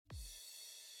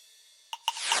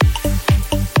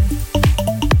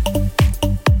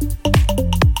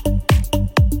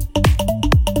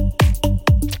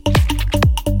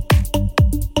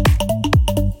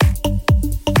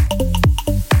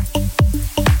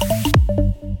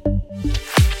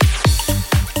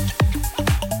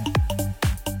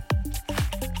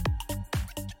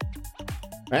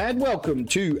And welcome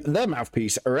to the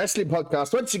Mouthpiece Wrestling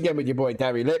Podcast. Once again with your boy,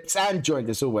 Darry Lips, and joined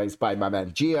as always by my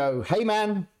man, Gio. Hey,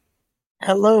 man.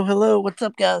 Hello. What's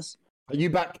up, guys? Are you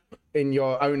back in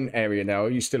your own area now? Or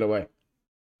are you still away?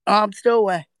 I'm still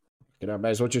away. You know, may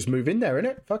as well just move in there,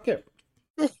 innit? Fuck it.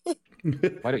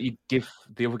 Why don't you give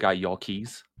the other guy your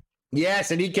keys?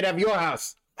 Yes, and he can have your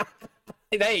house.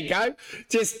 There you go.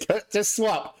 Just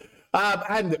swap.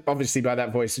 And obviously by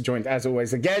that voice, joined as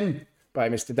always again by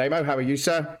Mr. Damo. How are you,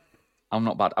 sir? I'm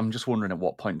not bad. I'm just wondering at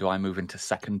what point do I move into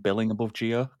second billing above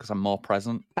Gio because I'm more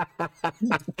present.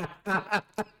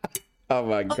 Oh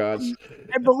my gosh.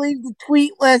 I believe the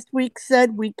tweet last week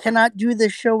said we cannot do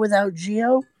this show without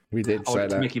Gio. We did I say want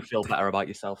to that. make you feel better about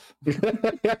yourself.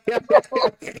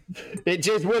 It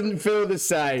just wouldn't feel the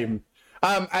same.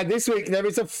 And this week there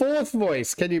is a fourth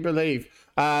voice, can you believe?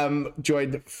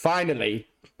 Joined finally,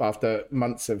 after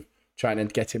months of trying to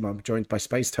get him on, joined by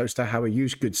Space Toaster. How are you,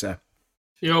 good sir?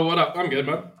 Yo, what up? I'm good,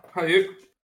 man. How are you?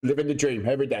 Living the dream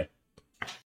every day.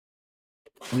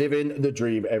 Living the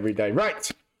dream every day. Right.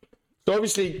 So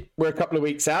obviously we're a couple of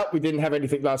weeks out. We didn't have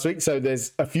anything last week, so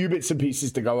there's a few bits and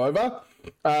pieces to go over.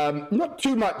 Not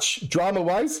too much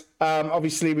drama-wise.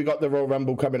 Obviously we got the Royal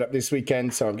Rumble coming up this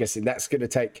weekend, so I'm guessing that's going to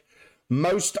take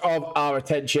most of our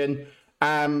attention.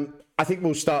 I think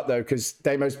we'll start though, because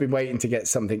Damo's been waiting to get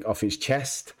something off his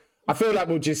chest. I feel like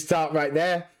we'll just start right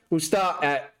there. We'll start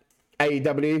at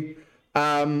AEW.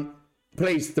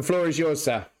 Please, the floor is yours,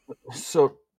 sir.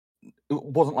 So, it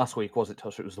wasn't last week, was it,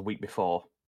 Toaster? It was the week before.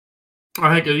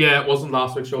 I think, it wasn't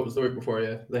last week's show, it was the week before,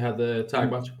 yeah. They had the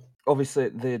tag match. Obviously,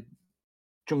 the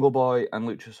Jungle Boy and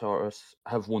Luchasaurus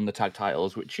have won the tag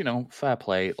titles, which, you know, fair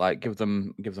play. Like, give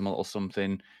them a little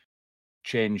something.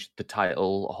 Change the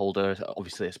title holder,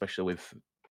 obviously, especially with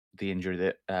the injury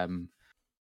that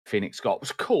Phoenix got. It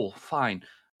was cool, fine.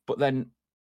 But then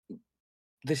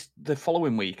the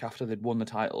following week, after they'd won the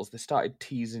titles, they started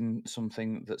teasing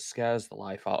something that scares the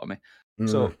life out of me.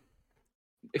 So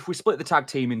if we split the tag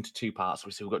team into two parts,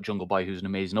 obviously we've got Jungle Boy, who's an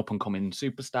amazing up-and-coming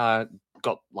superstar,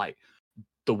 got like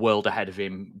the world ahead of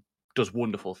him, does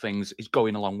wonderful things, is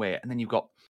going a long way. And then you've got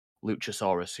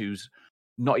Luchasaurus, who's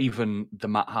not even the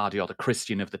Matt Hardy or the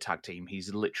Christian of the tag team. He's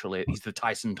the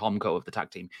Tyson Tomko of the tag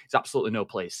team. He's absolutely no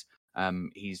place.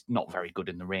 He's not very good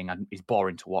in the ring and he's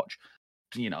boring to watch.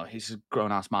 You know, he's a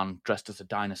grown-ass man dressed as a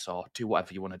dinosaur. Do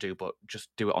whatever you want to do, but just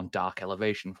do it on Dark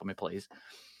Elevation for me, please.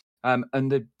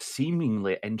 And they're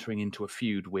seemingly entering into a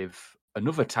feud with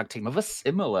another tag team of a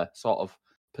similar sort of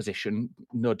position.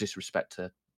 No disrespect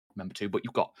to member two, but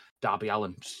you've got Darby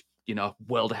Allin, you know,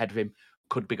 world ahead of him,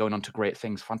 could be going on to great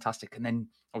things, fantastic. And then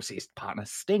obviously his partner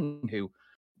Sting, who,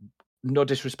 no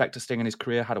disrespect to Sting in his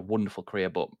career, had a wonderful career,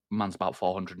 but man's about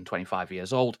 425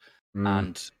 years old.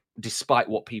 And despite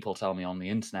what people tell me on the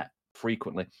internet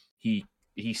frequently, he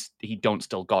don't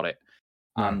still got it.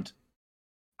 And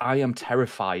I am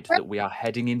terrified that we are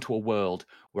heading into a world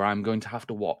where I'm going to have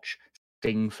to watch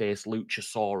Sting face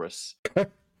Luchasaurus.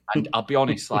 And I'll be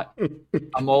honest, like,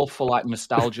 I'm all for like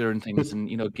nostalgia and things, and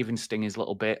you know, giving Sting his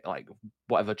little bit, like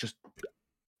whatever. Just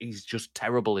he's just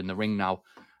terrible in the ring now.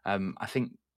 I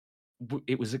think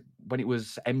it was when it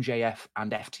was MJF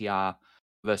and FTR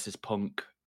versus Punk,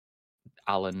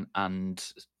 Allen and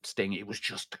Sting. It was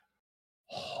just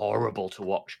horrible to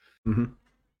watch, and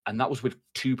that was with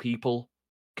two people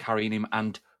carrying him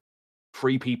and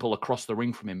three people across the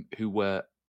ring from him who were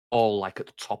all like at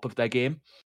the top of their game.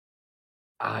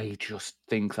 I just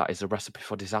think that is a recipe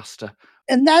for disaster.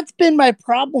 And that's been my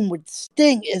problem with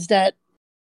Sting, is that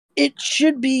it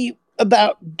should be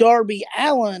about Darby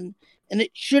Allin and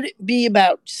it shouldn't be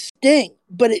about Sting,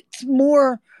 but it's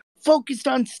more focused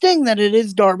on Sting than it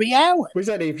is Darby Allin. Was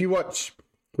that if you watch,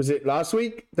 was it last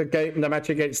week, the match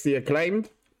against the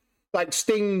Acclaimed? Like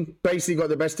Sting basically got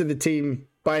the best of the team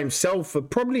by himself for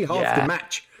probably half the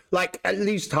match. Like at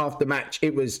least half the match.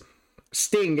 It was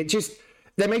Sting. It just,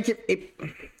 they make it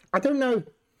I don't know.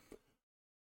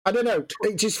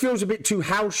 It just feels a bit too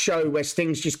house show where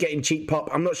Sting's just getting cheap pop.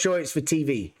 I'm not sure it's for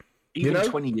TV. Even you know?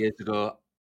 20 years ago,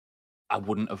 I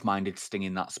wouldn't have minded Sting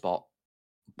in that spot.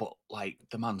 But like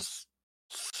the man's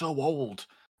so old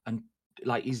and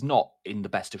like he's not in the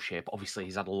best of shape. Obviously,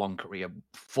 he's had a long career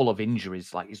full of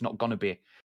injuries. Like he's not going to be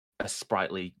a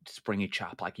sprightly, springy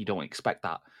chap. Like you don't expect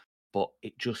that. But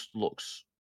it just looks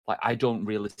like I don't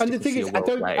realistically. And the thing is,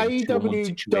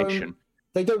 AEW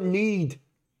they don't need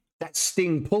that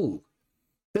Sting pull.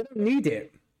 They don't need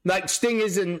it. Like Sting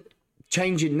isn't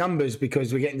changing numbers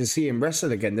because we're getting to see him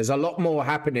wrestle again. There's a lot more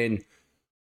happening.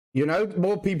 You know,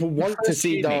 more people want to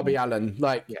see Darby Allin.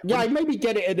 Like, maybe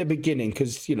get it at the beginning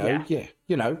because,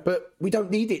 but we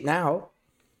don't need it now.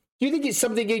 Do you think it's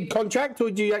something in contract,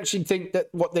 or do you actually think that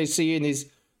what they're seeing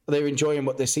is they're enjoying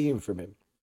what they're seeing from him?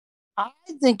 I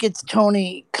think it's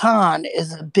Tony Khan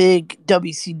is a big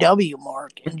WCW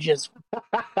mark and just.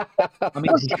 I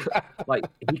mean,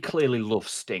 he clearly loves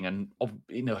Sting, and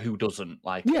who doesn't?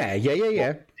 Like,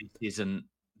 yeah.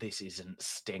 This isn't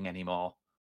Sting anymore.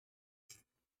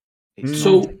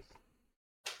 So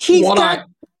he's got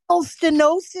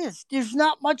stenosis. There's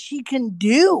not much he can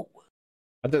do.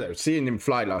 I don't know. Seeing him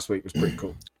fly last week was pretty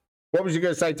cool. What was you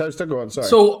going to say, Toaster? Go on, sorry.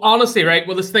 So honestly, right,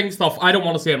 with the Sting stuff, I don't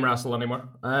want to see him wrestle anymore.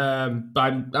 I'm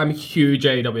a huge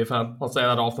AEW fan. I'll say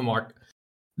that off the mark.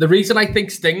 The reason I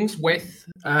think Sting's with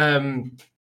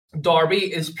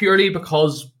Darby is purely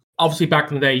because obviously back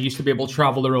in the day, you used to be able to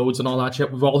travel the roads and all that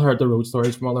shit. We've all heard the road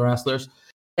stories from other wrestlers.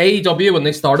 AEW, when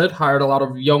they started, hired a lot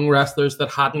of young wrestlers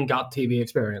that hadn't got TV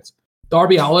experience.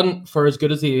 Darby Allin, for as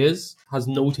good as he is, has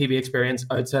no TV experience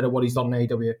outside of what he's done in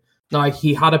AEW. Now,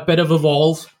 he had a bit of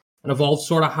Evolve, and Evolve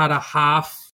sort of had a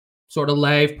half sort of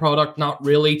live product, not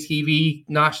really TV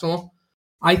national.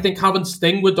 I think having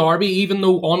Sting with Darby, even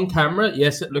though on camera,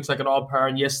 yes, it looks like an odd pair,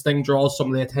 and yes, Sting draws some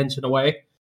of the attention away.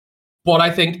 But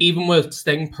I think even with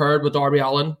Sting paired with Darby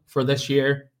Allin for this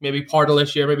year, maybe part of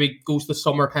this year, maybe goes to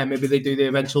summertime, maybe they do the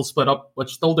eventual split up,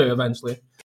 which they'll do eventually.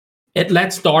 It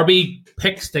lets Darby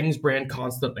pick Sting's brain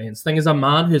constantly. And Sting is a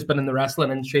man who's been in the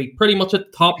wrestling industry pretty much at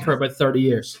the top for about 30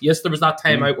 years. Yes, there was that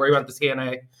time out where he went to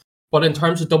TNA. But in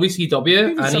terms of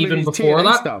WCW, and even before TNA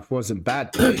that... stuff wasn't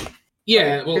bad.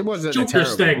 Yeah, well, it wasn't Joker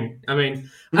Sting. I mean,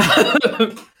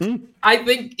 I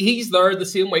think he's there the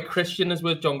same way Christian is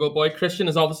with Jungle Boy. Christian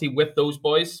is obviously with those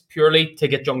boys purely to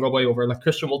get Jungle Boy over. Like,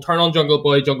 Christian will turn on Jungle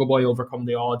Boy overcome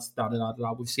the odds,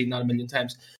 da-da-da-da. We've seen that a million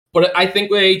times. But I think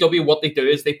with AEW, what they do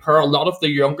is they pair a lot of the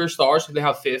younger stars who they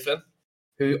have faith in,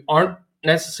 who aren't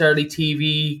necessarily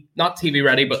not TV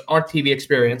ready, but aren't TV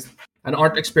experienced, and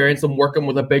aren't experienced in working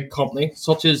with a big company,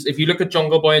 such as, if you look at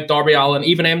Jungle Boy and Darby Allin,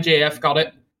 even MJF got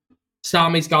it,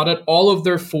 Sammy's got it. All of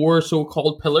their 4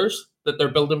 so-called pillars that they're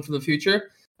building for the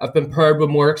future have been paired with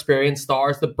more experienced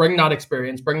stars that bring that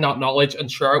experience, bring that knowledge,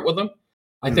 and share it with them.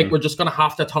 I think we're just going to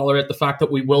have to tolerate the fact that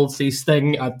we will see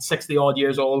Sting at 60-odd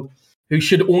years old, who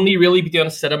should only really be doing a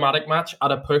cinematic match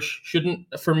at a push,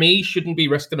 shouldn't be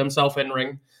risking himself in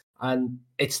ring. And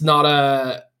it's not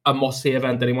a must-see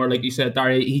event anymore. Like you said,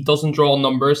 Darry, he doesn't draw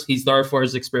numbers. He's there for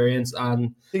his experience.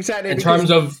 And exactly, in terms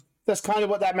of... That's kind of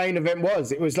what that main event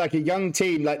was. It was like a young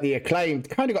team, like the Acclaimed,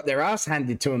 kind of got their ass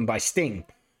handed to them by Sting.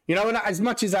 You know, and as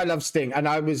much as I love Sting, and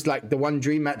I was like the one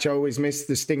dream match I always missed,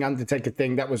 the Sting Undertaker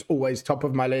thing, that was always top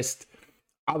of my list.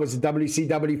 I was a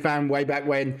WCW fan way back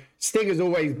when. Sting has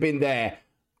always been there.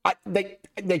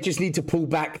 They just need to pull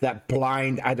back that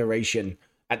blind adoration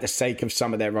at the sake of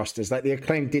some of their rosters. Like, the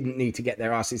Acclaimed didn't need to get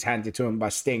their asses handed to them by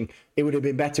Sting. It would have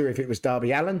been better if it was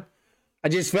Darby Allin. I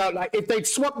just felt like if they'd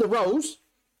swapped the roles,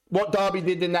 what Darby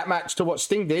did in that match to what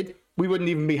Sting did, we wouldn't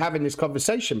even be having this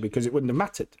conversation because it wouldn't have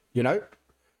mattered, you know?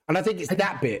 And I think it's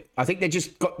that bit. I think they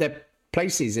just got their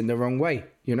places in the wrong way,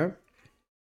 you know?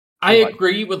 I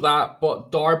agree with that,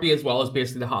 but Darby as well is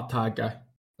basically the hot tag guy.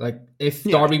 Like, if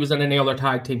Darby was in any other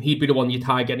tag team, he'd be the one you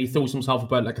tag and he throws himself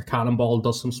about like a cannonball,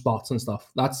 does some spots and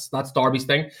stuff. That's Darby's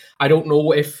thing. I don't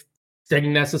know if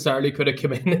Sting necessarily could have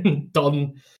come in and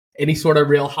done any sort of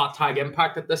real hot tag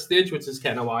impact at this stage, which is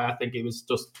kind of why I think he was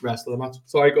just wrestling the match.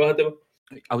 Sorry, go ahead, David.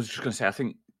 I was just going to say, I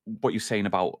think what you're saying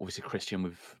about obviously Christian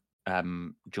with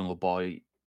Jungle Boy,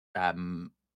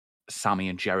 Sammy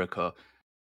and Jericho,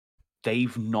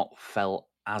 they've not felt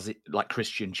like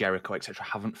Christian, Jericho, etc.,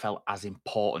 haven't felt as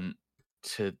important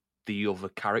to the other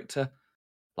character.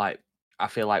 Like, I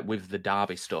feel like with the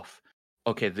Darby stuff,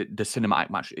 okay, the cinematic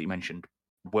match that you mentioned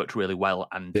worked really well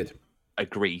and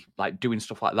agree, like doing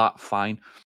stuff like that, fine.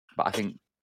 But I think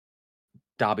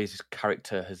Darby's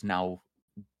character has now,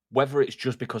 whether it's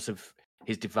just because of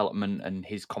his development and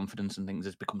his confidence and things,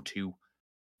 has become too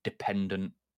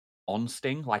dependent on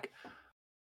Sting. Like,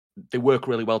 they work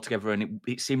really well together, and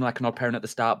it seemed like an odd pairing at the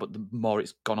start, but the more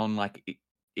it's gone on, like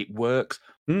it works.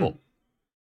 But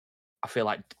I feel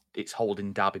like it's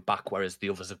holding Darby back, whereas the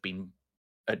others have been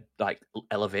like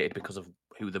elevated because of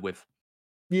who they're with.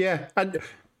 Yeah, and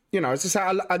you know, as I say,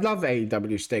 I love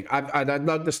AEW Sting. I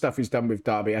love the stuff he's done with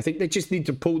Darby. I think they just need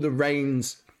to pull the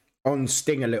reins on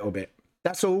Sting a little bit.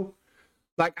 That's all.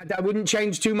 Like, I wouldn't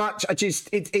change too much.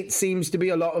 It seems to be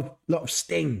a lot of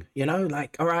Sting, you know,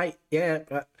 like, all right, yeah,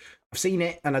 I've seen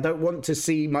it and I don't want to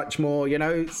see much more, you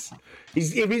know.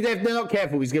 If they're not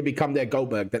careful, he's going to become their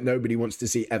Goldberg that nobody wants to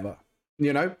see ever,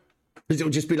 you know, because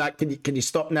it'll just be like, can you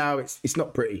stop now? It's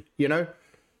not pretty, you know,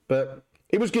 but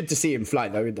It was good to see him fly,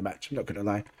 though, in the match. I'm not going to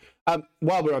lie.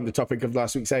 While we're on the topic of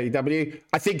last week's AEW,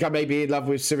 I think I may be in love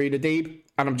with Serena Deeb,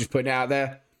 and I'm just putting it out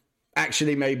there.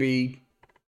 Actually, maybe...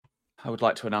 I would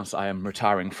like to announce that I am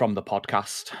retiring from the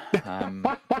podcast.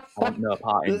 I want no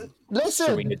part in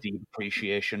Serena Deeb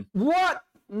appreciation. What?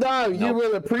 No, you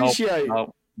will appreciate.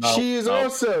 No, she is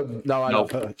awesome. No, I love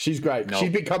her. She's great.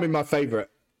 She's becoming my favorite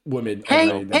woman.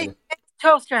 Hey,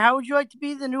 Toaster, how would you like to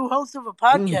be the new host of a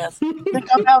podcast? Think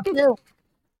I'm out too.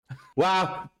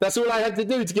 Wow, that's all I had to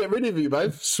do to get rid of you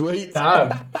both. Sweet.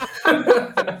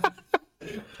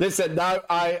 Listen, no,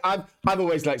 I've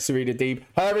always liked Serena Deeb.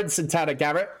 Her and Santana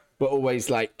Garrett were always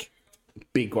like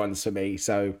big ones for me.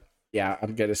 So yeah,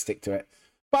 I'm going to stick to it.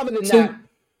 But other than that,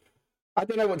 I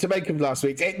don't know what to make of last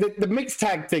week. The mixed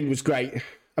tag thing was great.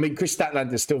 I mean, Chris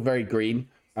Statlander's still very green.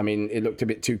 I mean, it looked a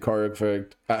bit too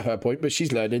choreographed at her point, but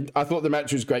she's learning. I thought the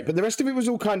match was great, but the rest of it was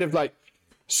all kind of like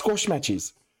squash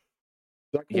matches.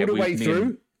 Like all the way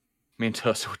through. Me and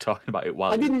Turso were talking about it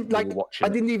while we were watching. I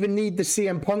didn't even need the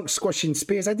CM Punk squashing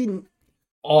spears. I didn't.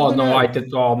 I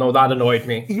did. Oh no, that annoyed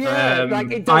me. Yeah,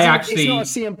 it's not a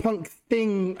CM Punk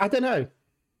thing. I don't know.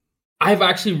 I've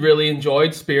actually really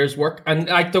enjoyed Spears' work, and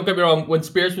don't get me wrong. When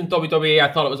Spears went WWE,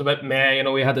 I thought it was a bit meh. You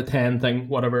know, we had the 10 thing,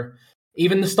 whatever.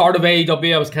 Even the start of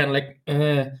AEW, I was kind of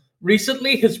like,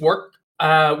 Recently, his work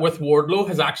with Wardlow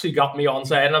has actually got me on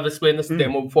side, and I've explained this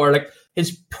demo before. Like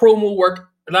his promo work,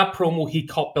 that promo he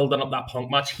cut building up that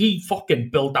Punk match, he fucking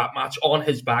built that match on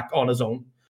his back on his own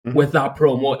with that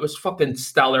promo. It was fucking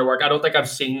stellar work. I don't think I've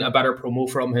seen a better promo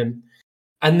from him.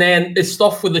 And then it's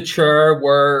stuff with the chair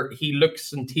where he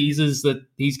looks and teases that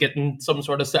he's getting some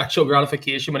sort of sexual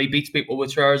gratification when he beats people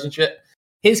with chairs and shit.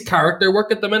 His character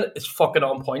work at the minute is fucking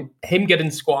on point. Him getting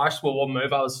squashed with one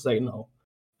move, I was saying, no,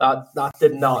 that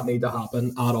did not need to happen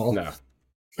at all. No,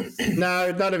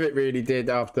 none of it really did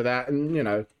after that. And, you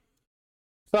know,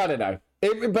 so I don't know.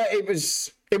 But it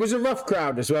was a rough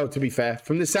crowd as well, to be fair.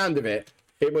 From the sound of it,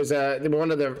 it was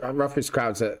one of the roughest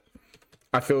crowds that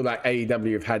I feel like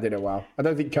AEW have had in a while. I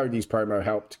don't think Cody's promo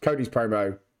helped. Cody's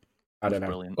promo, I don't know.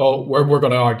 Brilliant. Oh, we're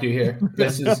going to argue here.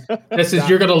 This is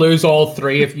you're going to lose all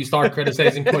three if you start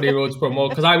criticizing Cody Rhodes' promo.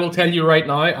 Because I will tell you right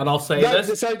now, and I'll say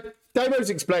this. So Damo's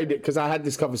explained it because I had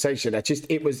this conversation.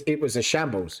 It was a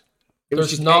shambles. It was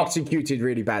just executed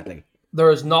really badly. There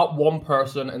is not one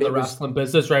person in the wrestling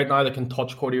business right now that can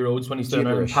touch Cody Rhodes when he's doing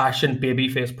an impassioned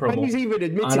babyface promo. And he's even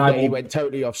admitted that he went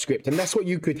totally off script, and that's what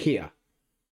you could hear.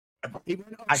 He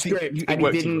went off script and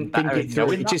he didn't think it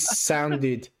through. It just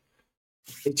sounded.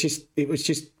 It was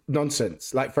just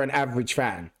nonsense. Like for an average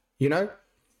fan, you know.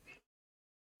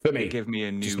 For me, it gave me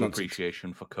a new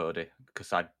appreciation for Cody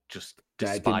because I just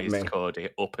despised Cody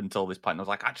up until this point. I was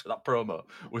like, actually, that promo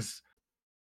was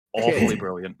awfully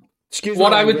brilliant. Excuse my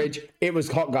language. It was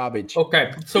hot garbage.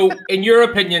 Okay, so in your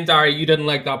opinion, Dari, you didn't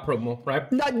like that promo,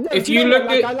 right? No, if you look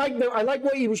at, I like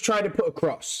what he was trying to put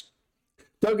across.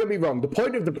 Don't get me wrong. The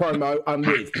point of the promo, I'm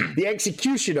with. The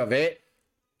execution of it,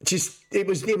 it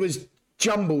was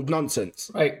jumbled nonsense.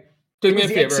 Right. Do me a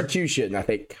favor. The execution, I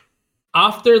think.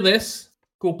 After this,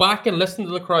 go back and listen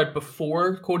to the crowd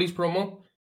before Cody's promo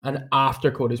and after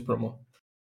Cody's promo,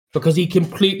 because he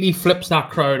completely flips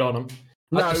that crowd on him.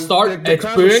 At the start, it's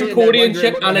booing Cody and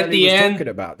shit, and at the end,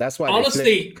 that's why.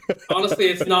 Honestly,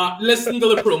 it's not. Listen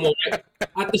to the promo. Right?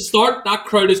 At the start, that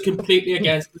crowd is completely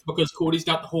against it because Cody's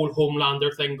got the whole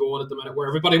Homelander thing going at the minute, where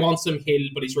everybody wants him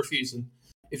healed, but he's refusing.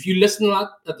 If you listen to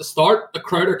that at the start, the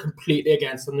crowd are completely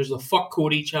against him. There's a "fuck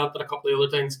Cody" chant and a couple of other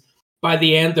things. By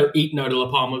the end, they're eating out of the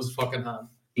palm of his fucking hand.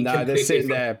 No, they're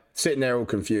sitting there all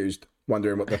confused,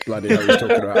 wondering what the bloody hell he's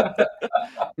talking about.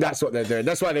 That's what they're doing.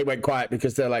 That's why they went quiet,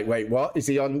 because they're like, wait, what? Is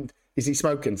he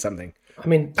smoking something? I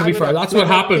mean, to be fair, that's what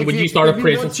happened when you started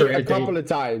praising Serena Deeb. A couple of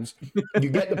times, you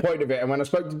get the point of it. And when I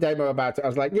spoke to Damo about it, I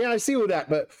was like, yeah, I see all that.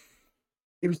 But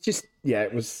it was just,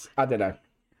 I don't know.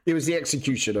 It was the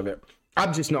execution of it.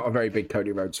 I'm just not a very big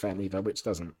Cody Rhodes fan either, which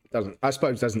doesn't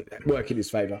work in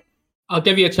his favor. I'll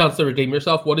give you a chance to redeem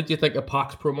yourself. What did you think of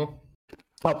Pac's promo?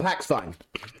 Oh, Pac's fine.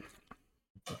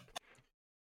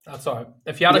 That's all right.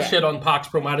 If you had a shit on Pac's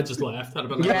promo, I'd have just left. I'd have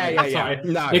been like, sorry.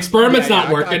 No, the experiment's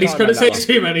not working. He's criticized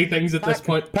too many things at this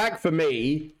point. Pac, for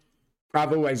me,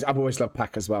 I've always loved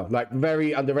Pac as well. Like,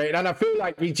 very underrated. And I feel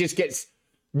like he just gets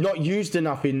not used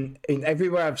enough in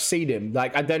everywhere I've seen him.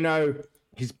 Like, I don't know.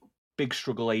 His big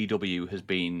struggle AEW has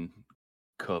been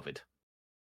COVID.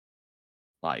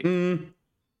 Like,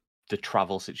 the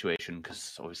travel situation,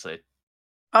 because obviously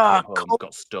came home,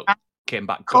 got stuck, came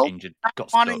back, got injured, got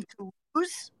stuck.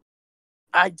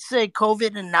 I'd say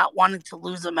COVID and not wanting to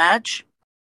lose a match.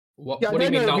 What do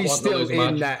you mean not wanting to lose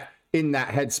a match? In that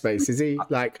headspace, is he?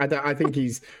 Like, I think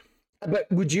he's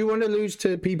But would you want to lose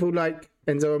to people like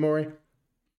Enzo Amore?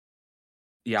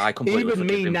 Yeah, I completely Even forgive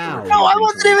me him for now. refusing No, I to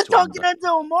wasn't lose even to talking Enzo.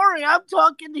 Enzo Amore. I'm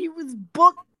talking he was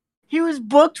booked. He was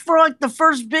booked for like the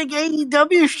first big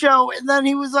AEW show, and then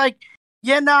he was like,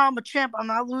 "Yeah, no, I'm a champ. I'm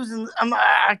not losing.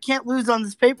 I can't lose on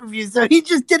this pay-per-view." So he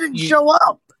just didn't show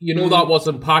up. You know that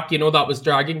wasn't Pac. You know that was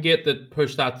Dragon Gate that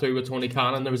pushed that through with Tony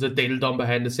Khan, and there was a deal done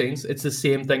behind the scenes. It's the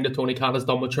same thing that Tony Khan has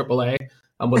done with AAA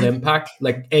and with Impact.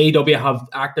 Like AEW have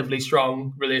actively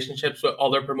strong relationships with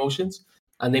other promotions,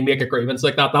 and they make agreements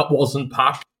like that. That wasn't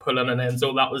Pac pulling an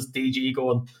Enzo. That was DG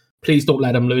going, "Please don't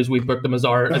let him lose. We booked him as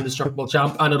our indestructible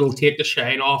champ, and it'll take the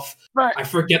shine off." Right. I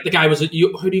forget the guy was it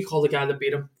you. Who do you call the guy that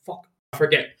beat him? Fuck, I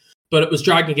forget. But it was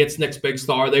Dragon Gate's next big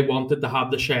star. They wanted to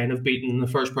have the shine of beating the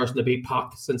first person to beat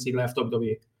Pac since he left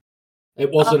WWE.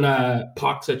 It wasn't a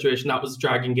Pac situation. That was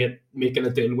Dragon Gate making a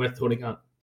deal with Tony Khan.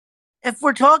 If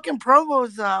we're talking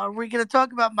promos, are we going to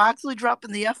talk about Moxley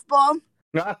dropping the F-bomb?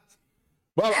 Well,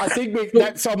 I think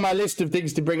that's on my list of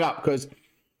things to bring up because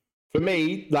for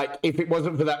me, like, if it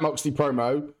wasn't for that Moxley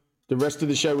promo, the rest of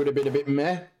the show would have been a bit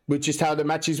meh, which is how the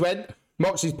matches went.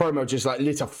 Moxley's promo just like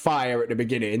lit a fire at the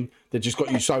beginning that just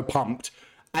got you so pumped.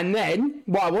 And then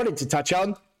what I wanted to touch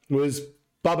on was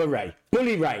Bubba Ray,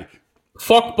 Bully Ray.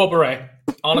 Fuck Bubba Ray.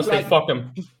 Honestly, fuck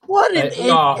him. What an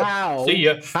idiot. See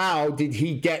ya. How did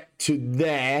he get to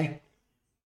there?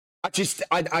 I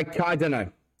don't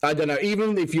know. I don't know.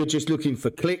 Even if you're just looking for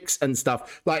clicks and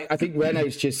stuff, like I think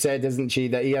Renee's just said, hasn't she,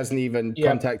 that he hasn't even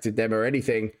contacted them or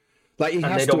anything. Like he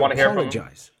has to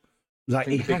apologize. Like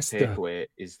he has to. The takeaway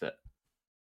is that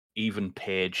even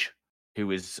Paige,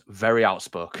 who is very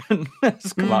outspoken,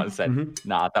 has come out and said,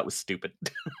 "Nah, that was stupid."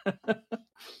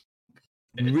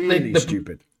 Really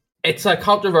stupid. It's a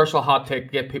controversial hot take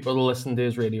to get people to listen to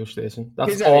his radio station.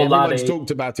 That's Exactly. all that Everyone's is.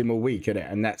 talked about him all week, isn't it?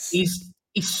 And that's He's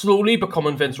slowly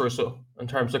becoming Vince Russo in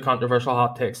terms of controversial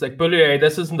hot takes. Like Bully Ray,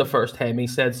 this isn't the first time he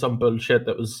said some bullshit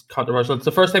that was controversial. It's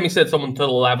the first time he said something to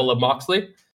the level of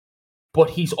Moxley, but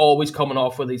he's always coming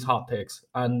off with these hot takes,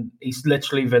 and he's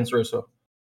literally Vince Russo.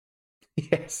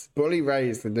 Yes, Bully Ray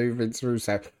is the new Vince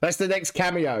Russo. That's the next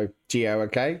cameo, Gio,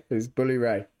 okay? Is Bully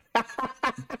Ray. But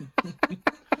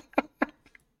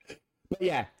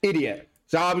yeah, idiot.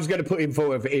 So I was going to put him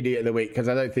forward for Idiot of the Week because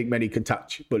I don't think many could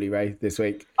touch Bully Ray this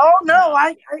week. Oh, no,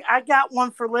 I got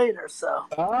one for later, so.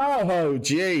 Oh,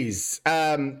 jeez.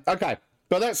 Okay.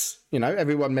 Well, that's,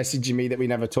 everyone messaging me that we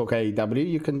never talk AEW.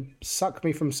 You can suck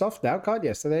me from soft now, can't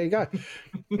you? So there you go.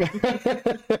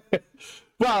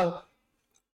 Well,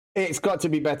 it's got to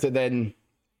be better than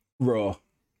Raw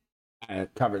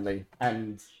currently.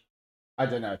 And I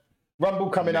don't know. Rumble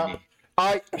coming up.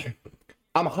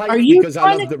 I'm hyped because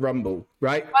I love the Rumble,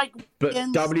 right? But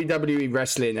WWE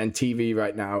wrestling and TV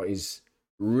right now is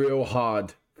real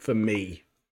hard for me.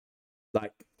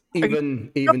 Like,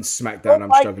 even SmackDown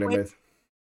I'm struggling with.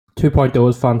 2.0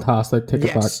 is fantastic. Take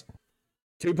it back.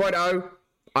 2.0,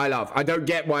 I love. I don't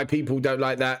get why people don't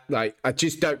like that. Like, I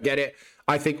just don't get it.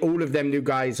 I think all of them new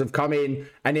guys have come in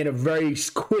and in a very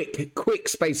quick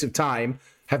space of time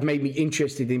have made me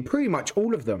interested in pretty much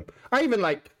all of them. I even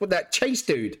like that Chase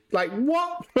dude. Like,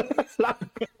 what?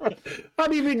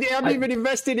 I'm even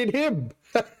invested in him.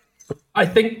 I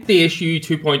think the issue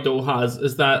 2.0 has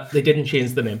is that they didn't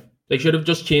change the name. They should have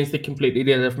just changed it completely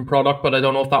to a different product, but I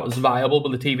don't know if that was viable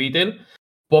with the TV deal.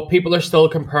 But people are still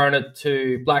comparing it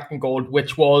to Black and Gold,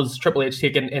 which was Triple H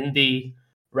taking indie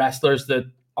wrestlers that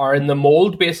are in the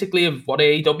mold, basically, of what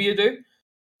AEW do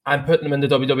and putting them into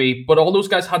WWE. But all those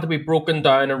guys had to be broken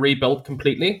down and rebuilt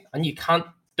completely. And you can't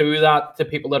do that to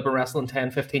people that have been wrestling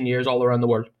 10, 15 years all around the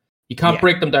world. You can't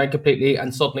break them down completely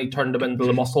and suddenly turn them into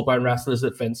the muscle-bound wrestlers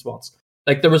that Vince wants.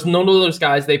 Like, there was none of those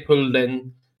guys they pulled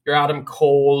in. Your Adam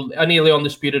Cole, any of the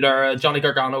Undisputed Era, Johnny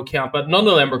Gargano, Ciampa, none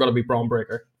of them are going to be Braun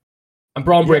Breaker. And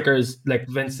Braun Breaker is like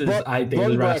Vince's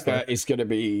ideal wrestler. Braun is going to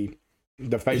be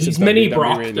the face He's of mini WWE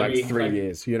Brock in like 3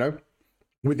 years,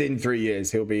 Within 3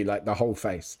 years, he'll be like the whole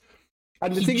face.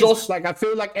 And the thing is, like, I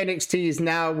feel like NXT is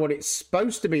now what it's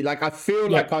supposed to be. Like, I feel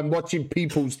like I'm watching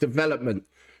people's development,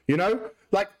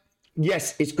 Like,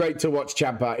 yes, it's great to watch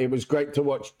Ciampa. It was great to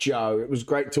watch Joe. It was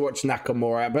great to watch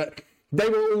Nakamura. But they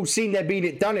were all seen there being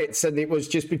it, done it. And it was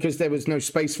just because there was no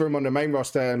space for him on the main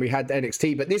roster and we had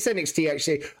NXT. But this NXT,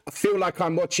 actually, I feel like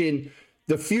I'm watching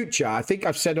the future. I think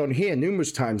I've said on here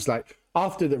numerous times, like,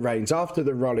 after the Reigns, after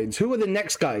the Rollins, who are the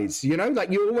next guys?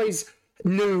 Like, you always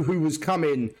knew who was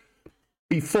coming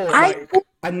before.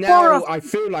 And now I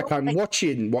feel like I'm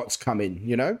watching what's coming,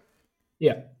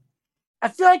 Yeah. I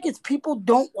feel like it's people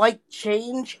don't like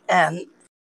change, and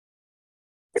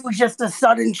it was just a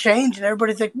sudden change, and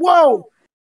everybody's like, whoa,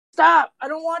 stop, I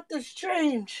don't want this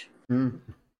change.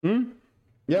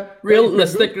 Yeah.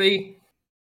 Realistically,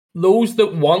 those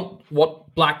that want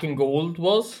what Black and Gold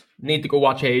was need to go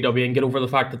watch AEW and get over the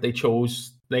fact that they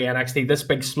chose the NXT. This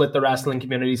big split the wrestling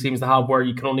community seems to have where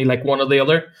you can only like one or the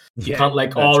other. You can't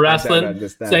like all wrestling.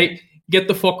 Say, get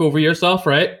the fuck over yourself,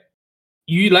 right?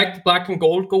 You liked Black and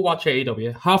Gold, go watch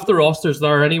AEW. Half the roster's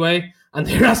there anyway, and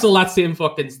they wrestle that same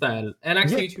fucking style.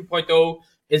 NXT 2.0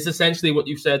 is essentially what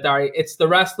you've said, Dari. It's the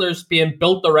wrestlers being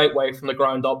built the right way from the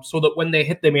ground up so that when they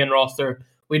hit the main roster,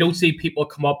 we don't see people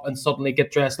come up and suddenly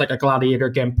get dressed like a gladiator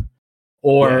gimp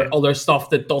or other stuff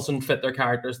that doesn't fit their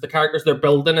characters. The characters they're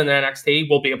building in NXT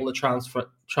will be able to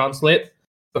translate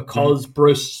because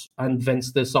Bruce and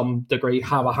Vince, to some degree,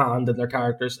 have a hand in their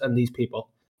characters and these people.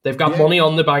 They've got money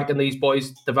on the bank, and these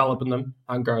boys developing them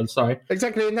and girls. Sorry,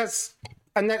 exactly, and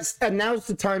now's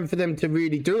the time for them to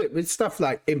really do it with stuff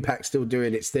like Impact still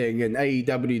doing its thing and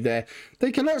AEW. There,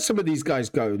 they can let some of these guys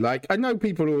go. Like, I know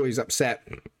people are always upset,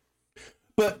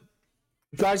 but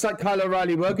guys like Kyle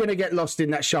O'Reilly were going to get lost in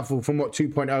that shuffle from what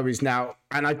 2.0 is now,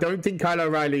 and I don't think Kyle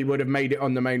O'Reilly would have made it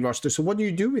on the main roster. So what do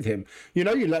you do with him? You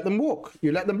know, you let them walk,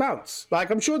 you let them bounce. Like,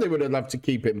 I'm sure they would have loved to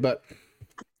keep him, but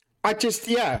I just,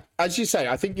 as you say,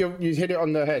 I think you hit it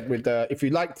on the head with if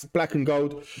you liked Black and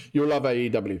Gold, you'll love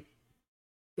AEW.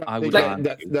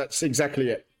 That's exactly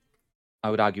it.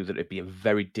 I would argue that it'd be a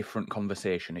very different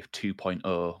conversation if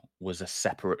 2.0 was a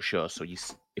separate show. So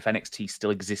if NXT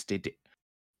still existed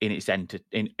in its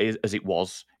as it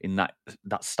was in that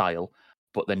style,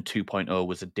 but then 2.0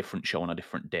 was a different show on a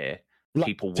different day,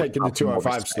 people would taking the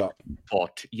 205 slot.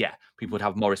 But people would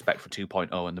have more respect for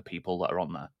 2.0 and the people that are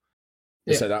on there.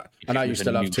 So that, and I used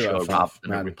to love 205.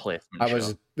 Man.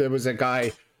 There was a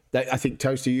guy that I think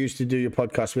Toaster used to do your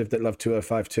podcast with that loved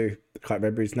 205 too. I can't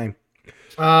remember his name.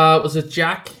 Was it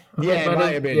Jack? Yeah, it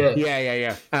might have been.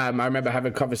 Yeah. I remember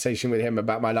having a conversation with him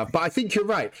about my love. But I think you're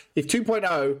right. If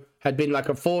 2.0 had been like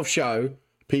a fourth show,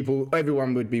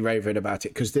 everyone would be raving about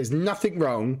it because there's nothing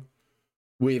wrong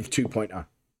with 2.0.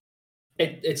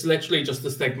 It's literally just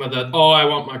the stigma that, I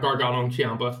want my Gargano and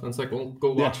Ciampa. And it's like, well,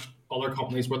 go watch other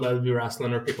companies where they'll be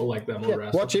wrestling or people like them will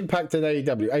wrestle. Watch Impact and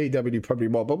AEW. AEW probably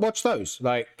more, but watch those.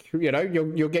 Like, you know,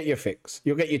 you'll get your fix.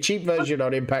 You'll get your cheap version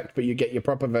on Impact, but you get your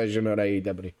proper version on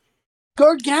AEW.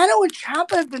 Gargano and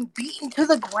Ciampa have been beaten to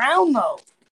the ground, though.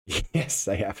 Yes,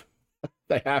 they have.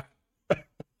 They have.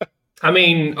 I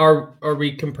mean, are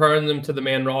we comparing them to the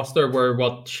main roster where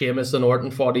Sheamus and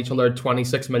Orton fought each other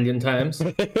 26 million times?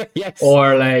 Yes.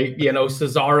 Or like, you know,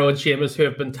 Cesaro and Sheamus who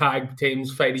have been tag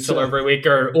teams fight each other every week,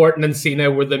 or Orton and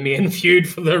Cena were the main feud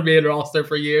for their main roster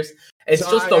for years. It's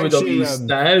just WWE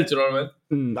style, do you know what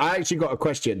I mean? I actually got a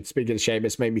question, speaking of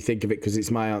Sheamus, made me think of it because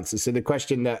it's my answer. So the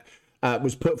question that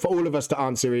was put for all of us to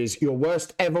answer is your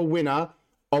worst ever winner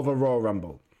of a Royal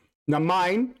Rumble. Now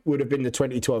mine would have been the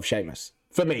 2012 Sheamus.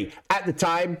 For me, at the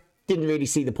time, didn't really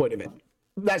see the point of it.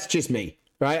 That's just me,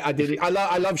 right?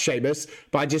 I love Sheamus,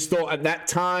 but I just thought at that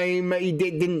time he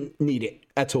didn't need it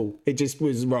at all. It just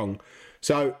was wrong.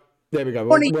 So there we go.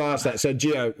 We'll ask that. So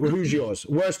Gio, who's yours?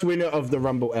 Worst winner of the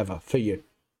Rumble ever for you?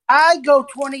 I go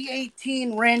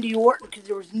 2018 Randy Orton because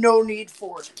there was no need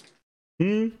for it.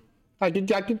 I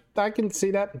can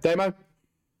see that. Demo.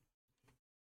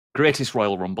 Greatest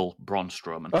Royal Rumble, Braun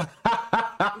Strowman.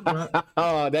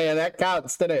 That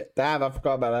counts, doesn't it? Damn, I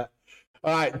forgot about that.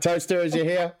 All right, Toaster, as you're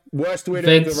here, worst winner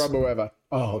of the Rumble ever.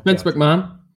 Oh, Vince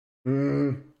McMahon.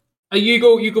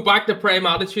 You go back to Prime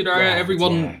Attitude Era.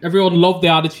 Everyone loved the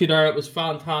Attitude Era. It was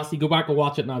fantastic. Go back and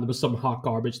watch it now. There was some hot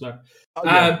garbage there.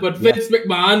 But Vince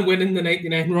McMahon winning the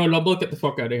 99 Royal Rumble, get the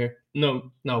fuck out of here.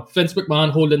 No. Vince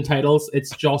McMahon holding titles,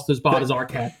 it's just as bad as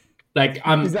Arquette. Like,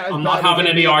 I'm not having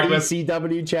any argument.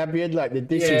 ECW champion, like the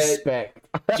disrespect.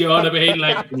 Do you know what I mean?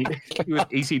 Like, he was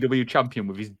ECW champion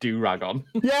with his do-rag on.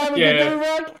 Yeah, with the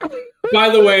do-rag. By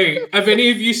the way, have any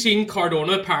of you seen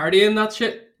Cardona parodying that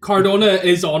shit? Cardona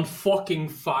is on fucking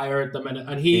fire at the minute,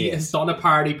 and he has done a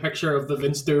parody picture of the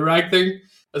Vince do-rag thing,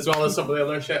 as well as some of the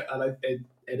other shit, and it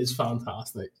is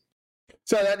fantastic.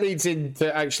 So that leads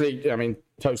into actually, I mean,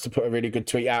 Toaster put a really good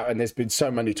tweet out, and there's been so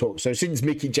many talks. So since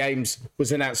Mickie James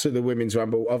was announced for the Women's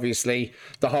Rumble, obviously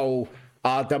the whole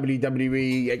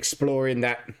WWE exploring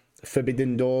that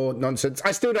Forbidden Door nonsense.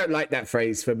 I still don't like that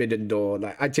phrase, Forbidden Door.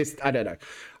 Like, I don't know.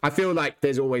 I feel like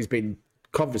there's always been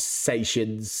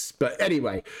conversations, but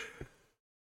anyway,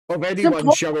 of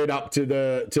anyone showing up to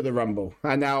the Rumble.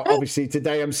 And now, obviously,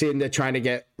 today I'm seeing they're trying to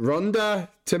get Ronda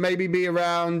to maybe be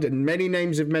around, and many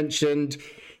names have mentioned.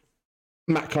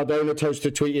 Matt Cardona, Toaster,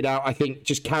 tweeted out, I think,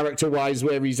 just character-wise,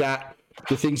 where he's at,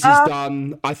 the things he's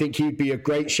done, I think he'd be a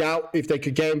great shout if they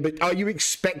could get him. But are you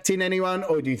expecting anyone,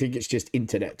 or do you think it's just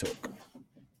internet talk?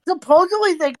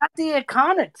 supposedly they got the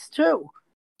Iconics too.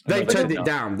 They've turned it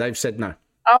down. They've said no.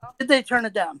 Oh, did they turn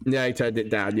it down? Yeah, they turned it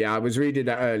down. Yeah, I was reading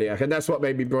that earlier, and that's what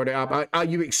made me brought it up. Are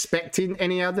you expecting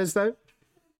any others though?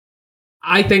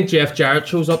 I think Jeff Jarrett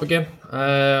shows up again.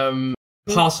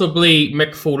 Possibly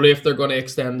Mick Foley if they're going to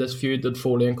extend this feud that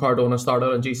Foley and Cardona started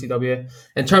on GCW.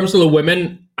 In terms of the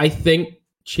women, I think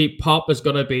Cheap Pop is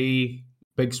going to be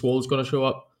Big Swole's going to show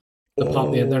up to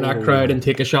pop the internet crowd and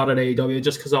take a shot at AEW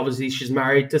just because obviously she's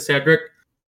married to Cedric.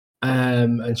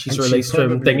 And she's released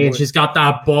from thingy and she's got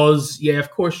that buzz. Yeah,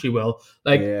 of course she will.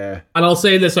 And I'll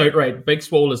say this outright: Big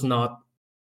Swole is not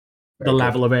the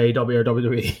level of AEW or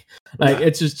WWE.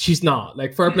 It's just she's not.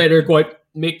 Fair play to her, go out,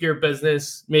 make your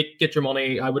business, get your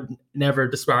money. I would never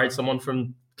disparage someone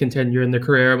from continuing their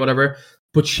career or whatever.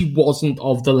 But she wasn't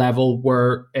of the level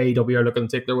where AEW are looking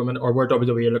to take their women or where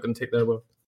WWE are looking to take their women.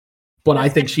 But I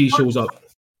think she shows up.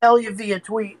 Tell you via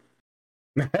tweet.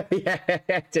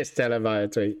 Yeah, just tell her via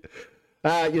tweet.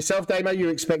 Yourself, Damo, you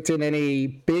expecting any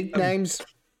big names?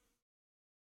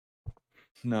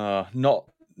 No, not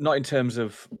in terms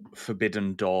of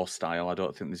Forbidden Door style. I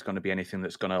don't think there's going to be anything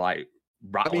that's going to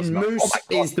rattle us. Moose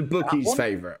is the bookie's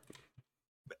favourite.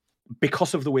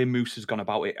 Because of the way Moose has gone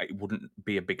about it, it wouldn't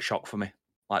be a big shock for me.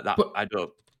 Like that, but I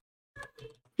don't.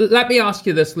 Let me ask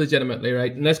you this legitimately,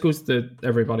 right? And this goes to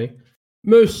everybody.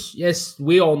 Moose, yes,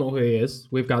 we all know who he is.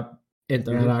 We've got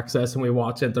internet access and we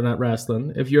watch internet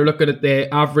wrestling. If you're looking at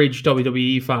the average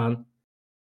WWE fan,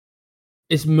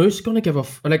 is Moose going to give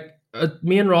a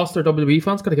main roster WWE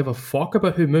fans going to give a fuck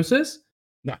about who Moose is?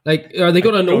 No. Are they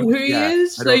going to know who he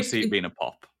is? I don't see it being a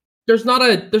pop. There's not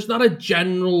a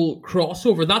general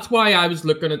crossover. That's why I was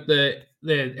looking at the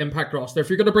Impact roster. If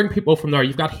you're going to bring people from there,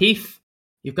 you've got Heath,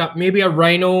 you've got maybe a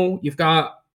Rhino, you've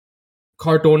got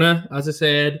Cardona, as I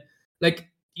said.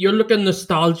 You're looking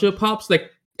nostalgia pops.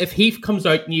 If Heath comes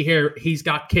out and you hear he's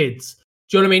got kids,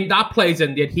 do you know what I mean? That plays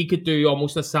into it. He could do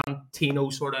almost a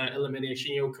Santino sort of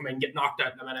elimination, come in, get knocked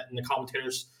out in a minute, and the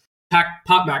commentators, Pat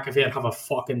McAfee would have a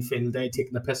fucking field day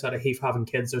taking the piss out of Heath having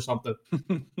kids or something.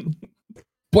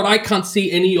 But I can't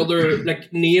see any other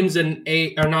names in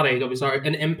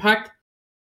in Impact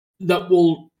that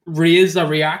will raise a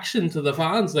reaction to the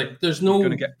fans. There's no... You're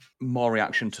going to get more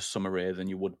reaction to Summer Rae than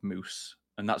you would Moose.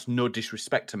 And that's no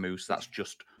disrespect to Moose. That's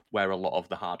just where a lot of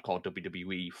the hardcore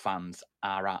WWE fans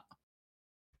are at.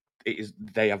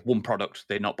 They have one product.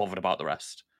 They're not bothered about the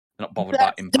rest. They're not bothered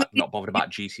about Impact, not bothered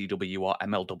about GCW or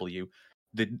MLW.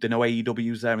 They know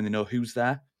AEW's there and they know who's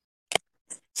there.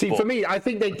 See, for me, I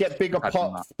think they'd get bigger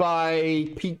pops by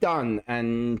Pete Dunne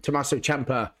and Tommaso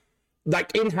Ciampa.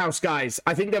 In-house guys.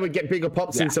 I think they would get bigger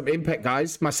pops than some Impact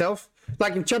guys, myself. If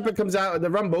Ciampa comes out at the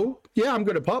Rumble, I'm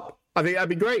going to pop. I think that'd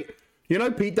be great.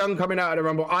 Pete Dunne coming out of the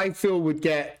Rumble, I feel would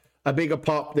get a bigger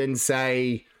pop than,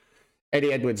 say,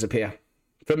 Eddie Edwards appear.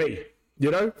 For me,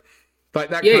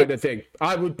 that kind of thing.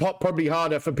 I would pop probably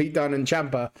harder for Pete Dunne and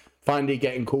Ciampa finally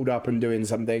getting called up and doing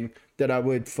something than I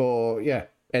would for,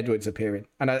 Edwards appearing.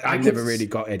 And I never really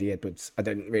got Eddie Edwards. I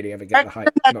didn't really ever get the hype.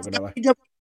 I'm not going to lie.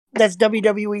 That's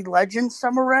WWE legend,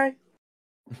 Summer Rae?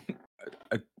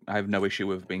 I have no issue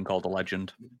with being called a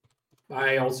legend.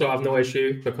 I also have no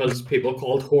issue because people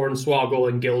called Hornswoggle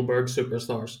and Gilbert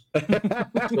superstars.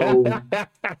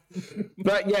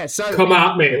 So come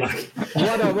at me.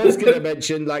 What I was going to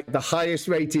mention, the highest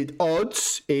rated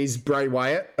odds is Bray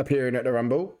Wyatt appearing at the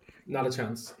Rumble. Not a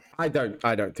chance. I don't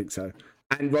think so.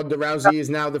 And Ronda Rousey is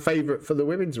now the favourite for the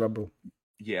Women's Rumble.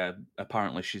 Yeah,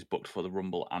 apparently she's booked for the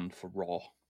Rumble and for Raw.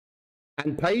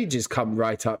 And Paige has come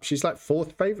right up. She's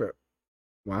fourth favourite.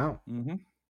 Wow.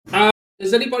 Mm-hmm.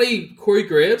 Is anybody Corey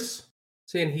Graves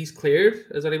saying he's cleared?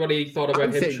 Has anybody thought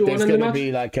about him showing in the match? There's going to be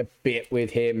a bit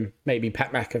with him, maybe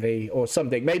Pat McAfee or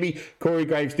something. Maybe Corey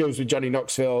Graves deals with Johnny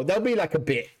Knoxville. There'll be a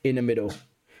bit in the middle.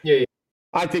 Yeah.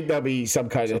 I think there'll be some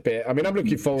kind of bit. I mean, I'm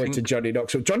looking forward to Johnny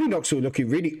Knoxville. Johnny Knoxville looking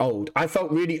really old. I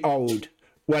felt really old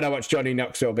when I watched Johnny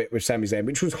Knoxville bit with Sami Zayn,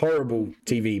 which was horrible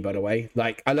TV, by the way.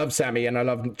 I love Sami and I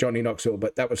love Johnny Knoxville,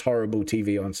 but that was horrible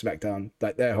TV on SmackDown.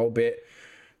 Their whole bit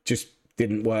just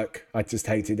didn't work. I just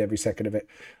hated every second of it.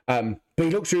 But he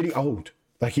looks really old.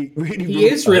 He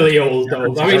is really old,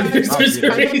 though. I mean, there's a reason.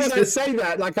 When I say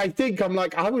that, I think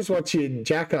I was watching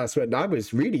Jackass when I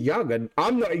was really young, and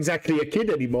I'm not exactly a kid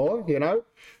anymore,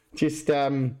 Just,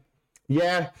 but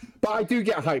I do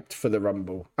get hyped for the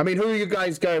Rumble. I mean, who are you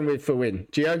guys going with for win?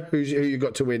 Gio, who you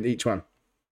got to win each one?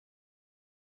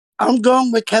 I'm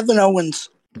going with Kevin Owens.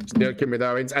 Still with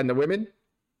Owens. And the women?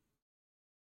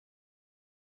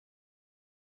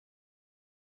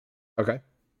 Okay.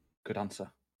 Good answer.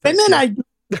 Women,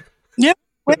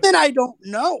 women I don't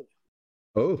know.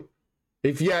 Oh.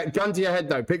 Gun to your head,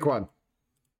 though. Pick one.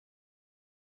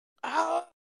 Uh,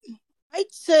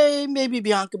 I'd say maybe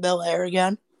Bianca Belair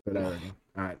again. But all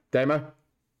right, Demo.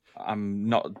 I'm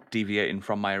not deviating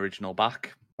from my original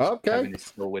back. Okay. Kevin is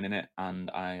still winning it, and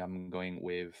I am going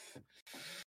with.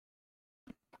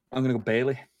 I'm going to go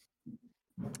Bailey.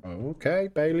 Okay,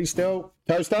 Bailey still.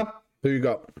 Toaster, who you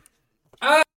got?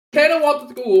 I kind of wanted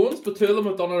to go Owens, but two of them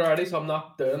have done it already, so I'm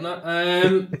not doing that.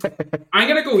 I'm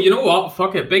going to go, you know what?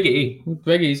 Fuck it, Big E.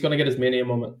 Big E's going to get his Mania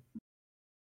moment.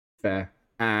 Fair.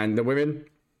 And the women?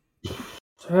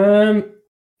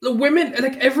 The women,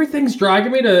 like, everything's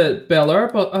dragging me to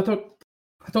Belair, but I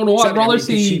don't know. I'd rather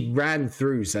see. She ran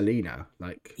through Zelina,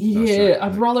 like. Yeah,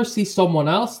 I'd rather see someone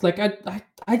else. Like,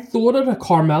 I thought of a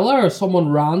Carmella or someone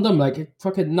random, like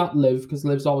fucking not Liv, because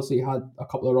Liv's obviously had a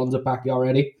couple of runs at Becky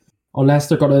already. Unless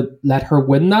they're gonna let her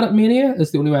win that at Mania,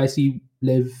 is the only way I see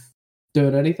Liv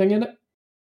doing anything in it.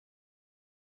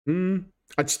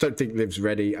 I just don't think Liv's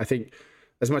ready. I think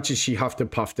as much as she huffed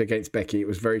and puffed against Becky, it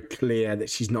was very clear that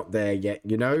she's not there yet,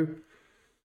 you know?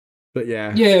 But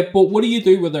yeah. Yeah, but what do you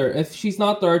do with her? If she's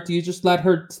not there, do you just let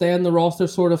her stay in the roster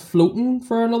sort of floating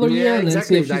for another year and then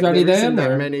see if she's ready then?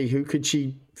 That many, who could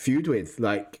she feud with?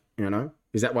 Like, you know?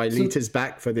 Is that why Lita's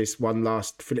back for this one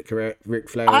last Ric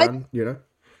Flair run, you know?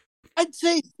 I'd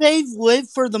say save Liv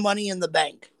for the Money in the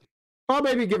Bank. Or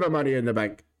maybe give her Money in the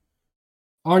Bank.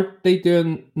 Aren't they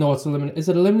doing... No, it's Elimination... Is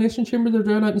it Elimination Chamber they're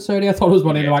doing out in Saudi? I thought it was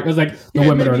Money in the Bank. I was like, the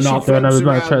women are not doing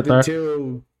it.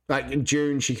 Until, like, in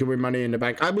June, she can win Money in the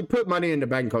Bank. I would put Money in the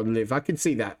Bank on Liv. I could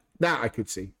see that. That I could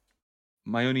see.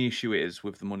 My only issue is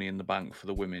with the Money in the Bank for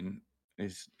the women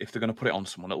is if they're going to put it on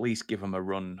someone, at least give them a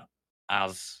run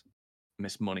as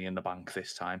Miss Money in the Bank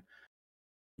this time.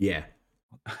 Yeah.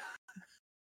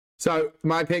 So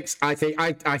my picks, I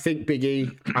think Big E.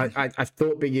 I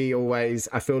thought Big E always.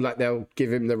 I feel like they'll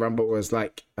give him the Rumble as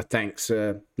like a thanks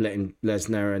for letting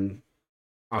Lesnar and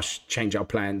us change our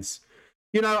plans.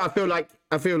 You know, I feel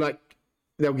like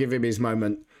they'll give him his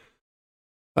moment.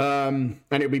 And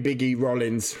it'll be Big E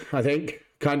Rollins, I think,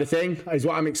 kind of thing is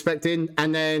what I'm expecting.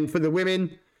 And then for the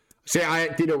women, see, I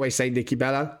did always say Nikki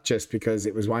Bella just because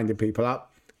it was winding people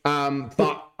up.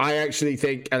 But I actually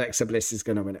think Alexa Bliss is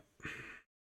going to win it.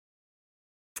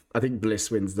 I think Bliss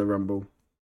wins the Rumble.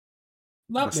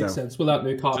 That makes sense with that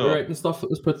new copyright and stuff that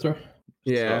was put through.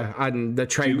 Yeah, and the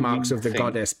trademarks of the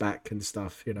goddess back and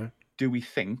stuff, you know. Do we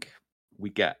think we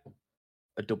get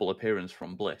a double appearance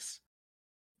from Bliss?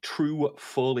 True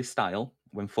Foley style,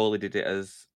 when Foley did it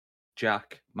as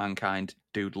Jack, Mankind,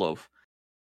 Dude Love.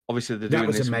 Obviously, they're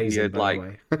doing this weird,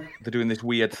 like, they're doing this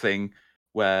weird thing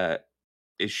where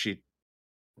is she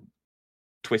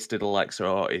Twisted Alexa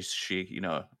or is she, you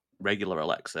know, regular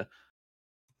Alexa?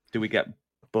 Do we get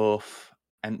both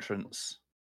entrants?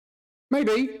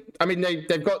 Maybe. I mean,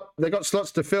 they've got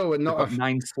slots to fill and not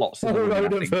 9 slots. A whole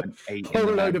load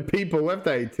of people, have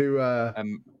they? To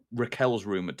Raquel's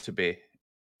rumored to be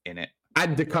in it,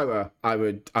 and Dakota. I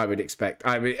would expect.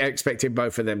 I would expected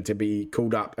both of them to be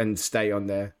called up and stay on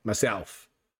there myself.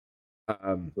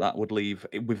 That would leave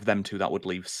with them two. That would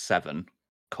leave 7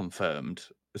 confirmed.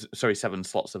 Sorry, 7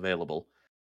 slots available.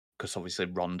 Because obviously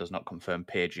Ronda's not confirmed,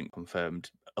 Paige isn't confirmed,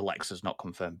 Alexa's not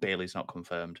confirmed, Bailey's not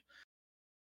confirmed.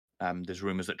 There's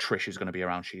rumours that Trish is going to be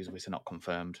around. She's obviously not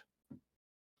confirmed.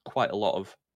 Quite a lot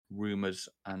of rumours,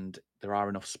 and there are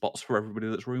enough spots for everybody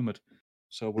that's rumoured.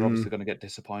 So we're obviously going to get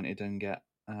disappointed and get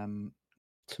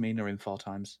Tamina in 4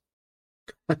 times.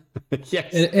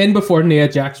 Yes. And before Nia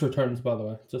Jax returns, by the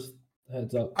way. Just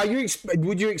heads up.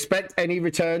 Would you expect any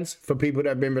returns for people that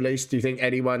have been released? Do you think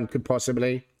anyone could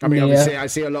possibly? I mean, obviously, I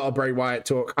see a lot of Bray Wyatt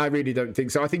talk. I really don't think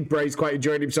so. I think Bray's quite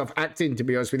enjoying himself acting, to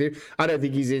be honest with you. I don't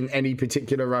think he's in any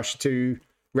particular rush to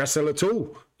wrestle at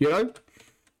all, you know?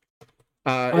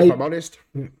 If I'm honest.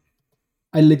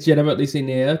 I legitimately see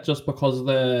Nia just because of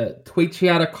the tweet she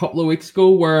had a couple of weeks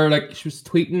ago where like she was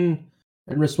tweeting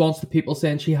in response to people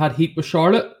saying she had heat with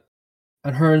Charlotte.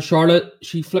 And her and Charlotte,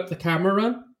 she flipped the camera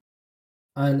around.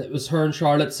 And it was her and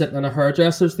Charlotte sitting in a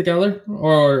hairdresser's together,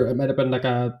 or it might have been like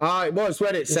a. It was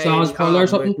when it said or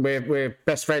something. We're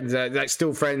best friends, like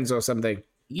still friends or something.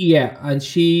 Yeah, and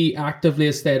she actively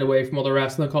has stayed away from other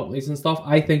wrestling companies and stuff.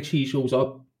 I think she shows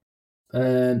up.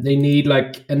 They need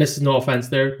like, and this is no offense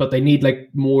there, but they need like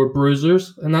more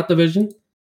bruisers in that division.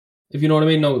 If you know what I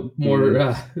mean, no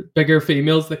more bigger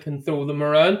females that can throw them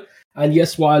around. And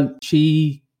yes, while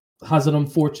she has an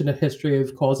unfortunate history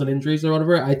of causing injuries or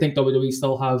whatever, I think WWE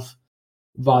still have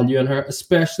value in her,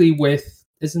 especially with,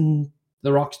 isn't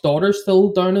The Rock's daughter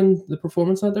still down in the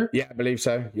Performance Center? Yeah, I believe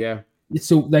so, yeah.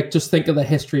 So, like, just think of the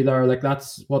history there. Like,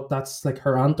 that's like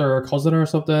her aunt or her cousin or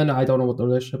something. I don't know what the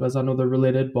relationship is. I know they're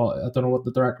related, but I don't know what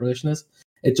the direct relation is.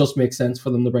 It just makes sense for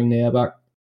them to bring Nia back.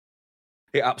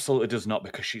 It absolutely does not,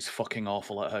 because she's fucking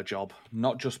awful at her job.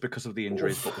 Not just because of the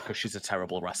injuries, but because she's a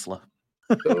terrible wrestler.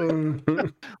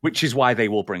 Which is why they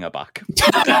will bring her back.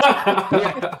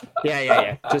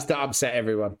 Yeah. Just to upset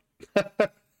everyone.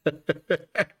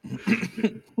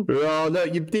 Oh,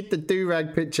 look, you did the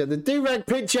do-rag picture. The do-rag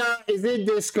picture is in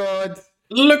Discord.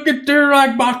 Look at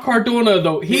Durag Matt Cardona,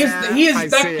 though. He is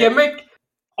that gimmick.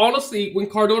 Honestly, when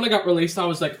Cardona got released, I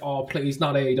was like, oh, please,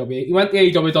 not AEW. He went to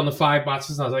AEW, done the 5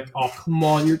 matches, and I was like, oh, come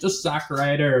on, you're just Zack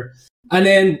Ryder. And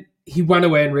then he went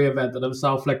away and reinvented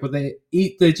himself, like with the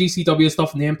GCW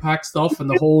stuff and the Impact stuff and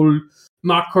the whole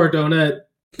Matt Cardona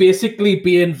basically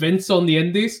being Vince on the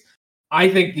indies. I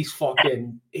think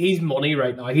he's money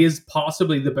right now. He is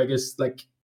possibly the biggest, like,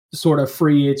 sort of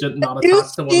free agent not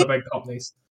attached to one of the big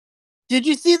companies. Did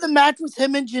you see the match with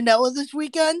him and Janela this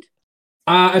weekend?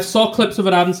 I saw clips of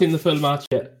it. I haven't seen the full match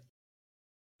yet.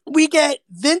 We get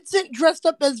Vincent dressed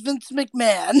up as Vince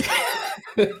McMahon.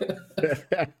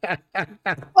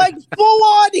 Like, full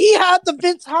on, he had the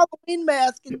Vince Halloween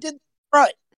mask and did the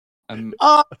front.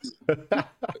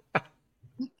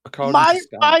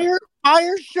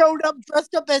 Myers showed up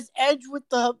dressed up as Edge with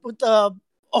the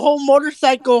whole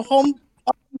motorcycle home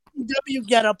W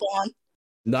get up on.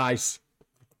 Nice.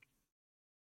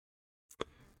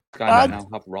 I now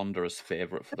have Ronda as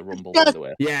favourite for the Rumble, by the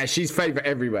way. Yeah, she's favourite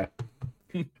everywhere.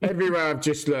 Everywhere I've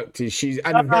just looked, she's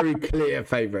a very clear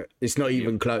favourite. It's not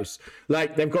even close.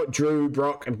 Like, they've got Drew,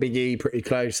 Brock, and Big E pretty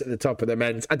close at the top of the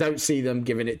men's. I don't see them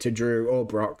giving it to Drew or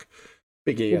Brock.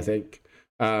 Big E, I think.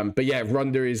 But yeah,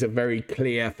 Ronda is a very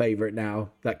clear favourite now.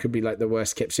 That could be like the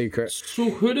worst kept secret. So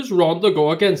who does Ronda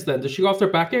go against then? Does she go after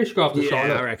Becky or does she go after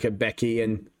Charlotte? I reckon Becky,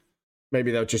 and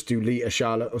maybe they'll just do Lita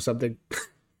Charlotte or something.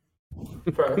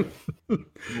 Could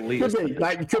be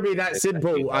that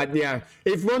simple.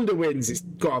 If Ronda wins, it's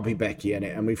got to be Becky in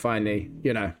it, and we finally,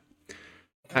 at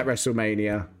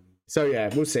WrestleMania. So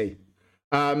yeah, we'll see.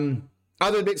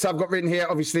 Other bits I've got written here,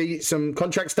 obviously some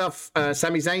contract stuff.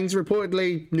 Sami Zayn's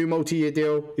reportedly new multi-year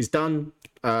deal is done.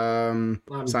 Signed,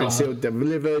 sealed,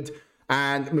 delivered,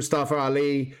 and Mustafa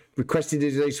Ali requested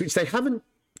his release, which they haven't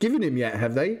given him yet,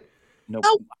 have they? Nope.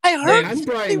 No, I heard. And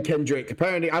Brian Kendrick.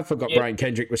 Apparently, I forgot Brian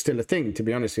Kendrick was still a thing, to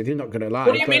be honest with you. Not going to lie.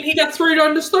 What do you mean he got through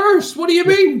down the stairs? What do you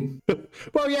mean?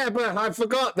 Well, yeah, but I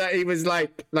forgot that he was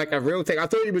like a real thing. I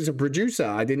thought he was a producer.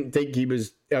 I didn't think he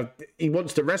was... he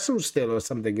wants to wrestle still or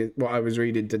something, is what I was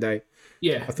reading today.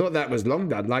 Yeah. I thought that was long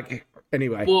done. Like,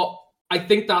 anyway. Well, I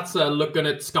think that's looking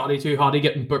at Scotty Too Hotty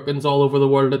getting bookings all over the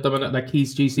world at the minute. Like,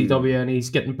 he's GCW and he's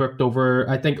getting booked over.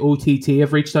 I think OTT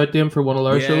have reached out to him for one of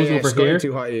their shows over Scotty here.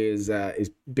 Too Hotty is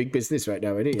big business right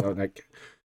now, isn't he?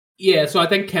 Yeah, so I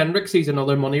think Kendrick sees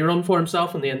another money run for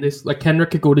himself in the end. Like,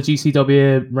 Kendrick could go to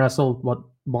GCW, wrestle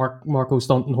Marco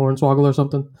Stunt and Hornswoggle or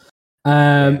something,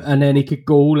 and then he could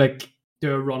go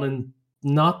do a run in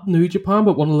not New Japan,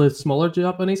 but one of the smaller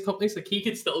Japanese companies. Like, he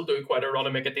could still do quite a run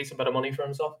and make a decent bit of money for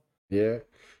himself. Yeah.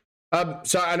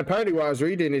 And apparently what I was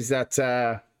reading is that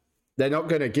they're not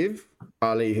going to give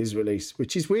Ali his release,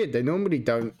 which is weird. They normally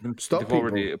don't stop people.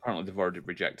 Apparently they've already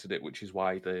rejected it, which is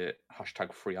why the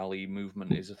hashtag Free Ali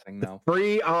movement is a thing now.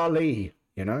 Free Ali,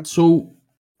 So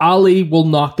Ali will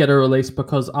not get a release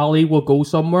because Ali will go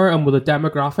somewhere, and with the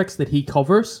demographics that he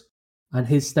covers and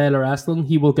his style of wrestling,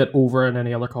 he will get over in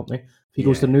any other company. If he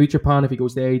goes to New Japan, if he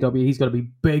goes to AEW, he's going to be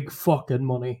big fucking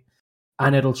money,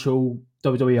 and it'll show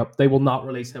WWE up. They will not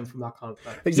release him from that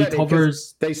contract. Exactly. He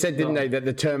covers. They said, didn't they, that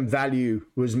the term value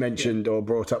was mentioned or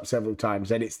brought up several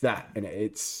times, and it's that, and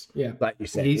it's like you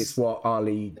said, it's what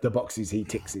Ali, the boxes he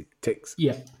ticks.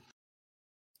 Yeah,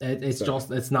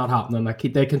 it's not happening. Like,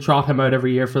 they can trot him out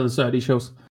every year for the Saudi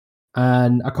shows,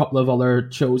 and a couple of other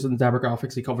shows and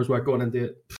demographics he covers without going into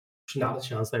it. Not a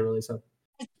chance they release him.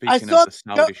 Speaking of the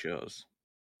Saudi shows,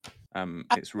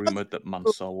 it's rumored that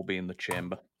Mansoor will be in the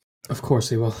chamber. Of course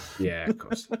he will. Yeah, of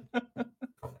course.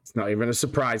 It's not even a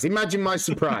surprise. Imagine my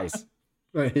surprise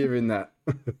hearing that.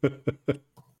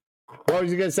 What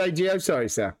was you going to say, Gio? Sorry,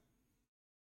 sir.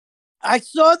 I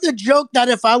saw the joke that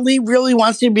if Ali really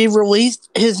wants to be released,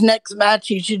 his next match,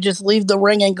 he should just leave the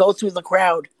ring and go through the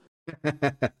crowd.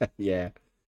 Yeah,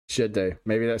 should do.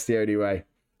 Maybe that's the only way.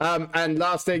 And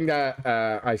last thing that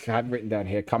I had written down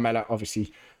here, Carmella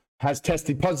obviously has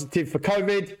tested positive for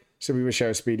COVID, so we wish her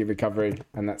a speedy recovery,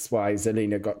 and that's why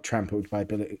Zelina got trampled by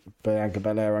Bianca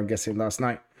Belair, I'm guessing, last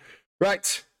night.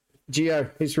 Right,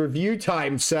 Gio, it's review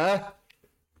time, sir.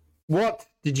 What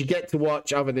did you get to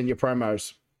watch other than your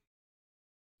promos?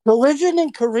 Collision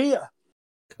in Korea.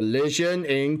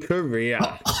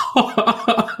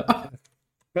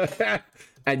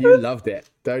 and you loved it.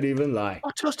 Don't even lie.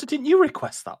 Oh, Toaster, didn't you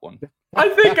request that one? I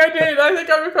think I did. I think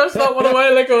I requested that one a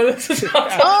while ago. This is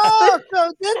Oh,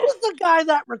 so this is the guy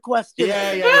that requested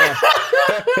it. Yeah.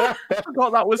 I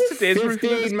forgot that was today's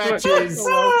 15 matches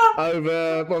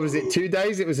over, what was it, 2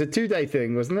 days? It was a 2-day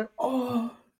thing, wasn't it?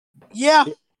 Oh, Yeah.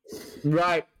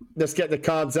 Right. Let's get the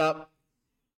cards up.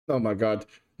 Oh, my God.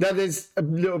 Now, there's a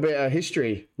little bit of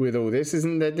history with all this,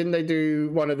 isn't there? Didn't they do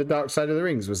one of the Dark Side of the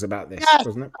Rings was about this, Yes.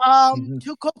 wasn't it?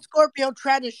 Too Cold Scorpio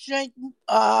tried to shank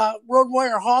Road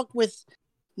Warrior Hawk with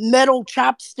metal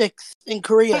chopsticks in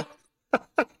Korea.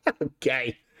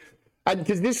 Okay. And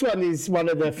because this one is one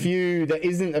of the few that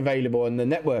isn't available on the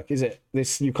network, is it?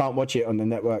 You can't watch it on the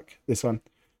network, this one.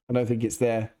 I don't think it's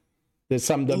there. There's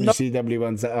some WCW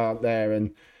ones that aren't there,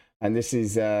 and this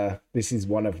is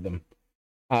one of them.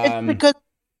 It's because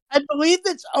I believe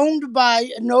it's owned by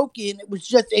Inoki, and it was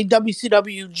just a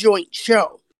WCW joint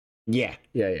show. Yeah.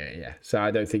 So I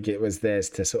don't think it was theirs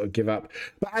to sort of give up.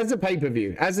 But as a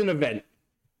pay-per-view, as an event,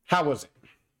 how was it?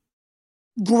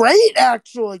 Great,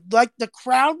 actually. Like, the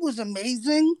crowd was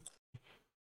amazing.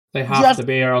 they have to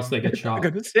be, or else they get shot. I'm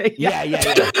gonna say, Yeah.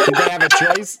 Did they have a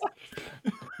choice?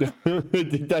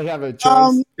 Did they have a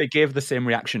choice? They gave the same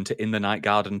reaction to In the Night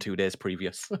Garden 2 days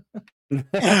previous.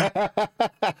 Because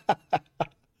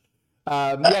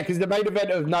the main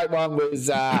event of night one was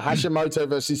Hashimoto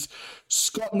versus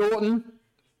Scott Norton.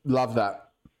 Love that.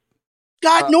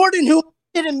 Scott Norton, who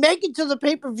didn't make it to the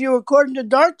pay-per-view according to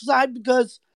Darkseid,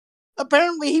 because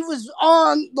apparently he was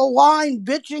on the line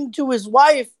bitching to his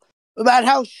wife about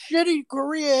how shitty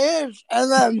Korea is,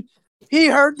 and then he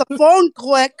heard the phone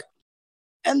click,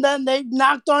 and then they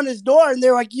knocked on his door, and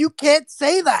they're like, "You can't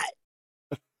say that."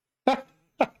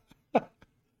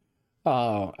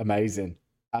 Oh, amazing.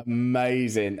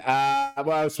 What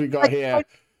else we got here?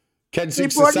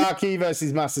 Kensuke Sasaki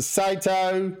versus Masa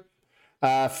Saito.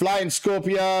 Flying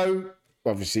Scorpio,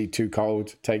 obviously too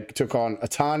cold, took on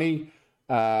Atani,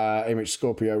 in which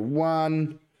Scorpio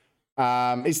won.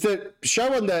 It's the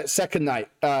show on the second night,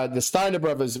 the Steiner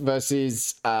Brothers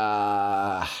versus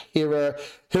Hiroshi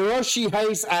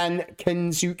Hayes and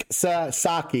Kensuke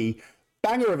Sasaki.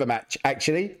 Banger of a match,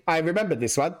 actually. I remember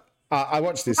this one. I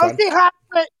watched this one.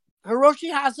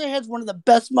 Hiroshi Hase has one of the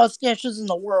best mustaches in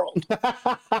the world.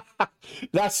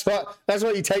 That's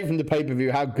what you take from the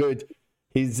pay-per-view, how good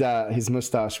his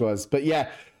mustache was. But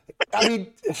yeah, I mean,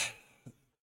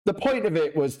 the point of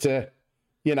it was to,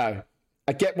 I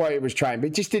get why it was trying, but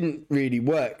it just didn't really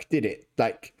work, did it?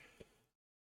 Like,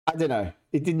 I don't know.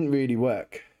 It didn't really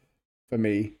work for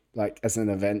me, like, as an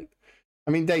event.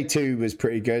 I mean, day 2 was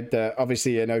pretty good.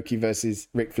 Obviously, Inoki versus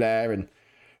Ric Flair, and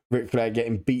Ric Flair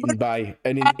getting beaten by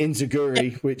an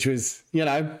Inzaguri, which was,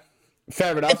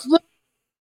 fair enough.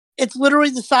 It's literally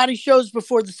the Saudi shows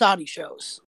before the Saudi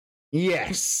shows.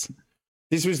 Yes.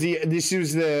 This was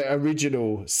the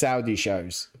original Saudi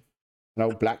shows. An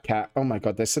old black cat. Oh my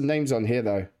God, there's some names on here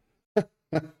though.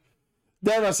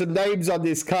 There are some names on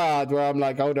this card where I'm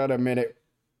like, hold on a minute.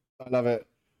 I love it.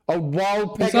 Oh,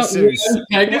 Wild Pegasus.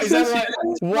 Is that right?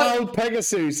 Wild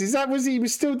Pegasus. Was he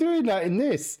was still doing that in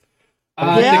this?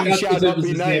 I think that's because it was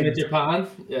his name in Japan.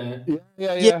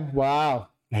 Yeah. Wow.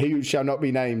 He shall not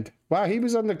be named. Wow, he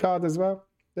was on the card as well.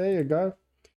 There you go.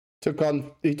 He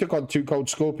took on Too Cold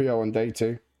Scorpio on day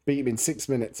 2. Beat him in 6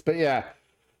 minutes. But yeah,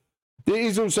 it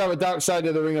is also a Dark Side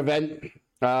of the Ring event.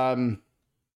 So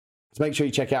make sure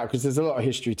you check it out because there's a lot of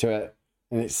history to it.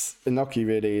 And Inoki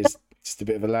really is just a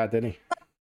bit of a lad, isn't he?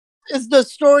 It's the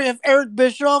story of Eric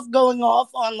Bischoff going off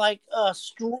on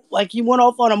he went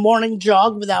off on a morning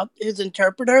jog without his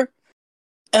interpreter,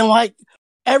 and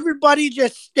everybody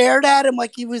just stared at him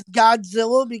like he was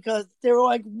Godzilla because they were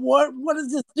like, "What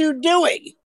is this dude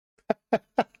doing?"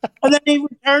 And then he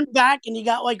returned back and he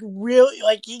got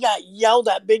he got yelled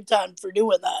at big time for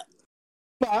doing that.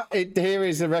 But here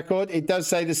is the record. It does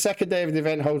say the second day of the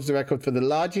event holds the record for the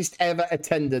largest ever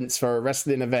attendance for a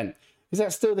wrestling event. Is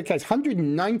that still the case?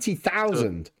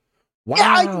 190,000. Wow.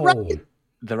 Yeah,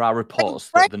 there are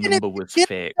reports that the number was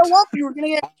faked. You were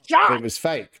going to get shot. It was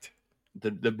faked.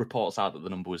 The reports are that the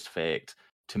number was faked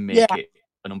to make it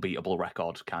an unbeatable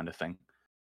record kind of thing.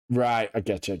 Right. I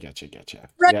get you. Yeah.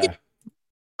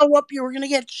 Show up, you were going to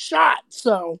get shot.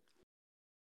 So.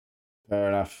 Fair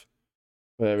enough.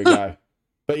 There we go.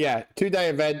 But yeah, 2-day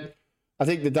event. I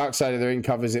think the Dark Side of the Ring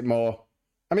covers it more.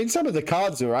 I mean, some of the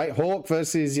cards are right. Hawk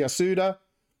versus Yasuda.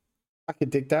 I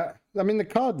could dig that. I mean, the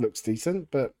card looks decent,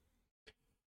 but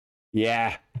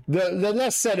yeah. The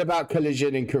less said about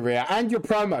Collision in Korea and your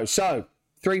promo. So,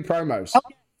 3 promos.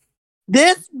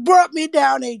 This brought me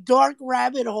down a dark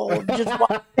rabbit hole. Just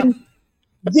watching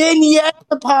vignettes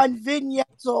upon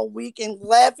vignettes all week and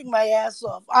laughing my ass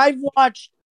off. I've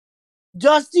watched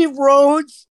Dusty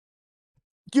Rhodes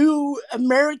do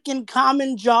American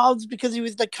common jobs because he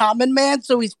was the common man,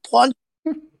 so he's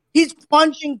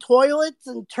plunging toilets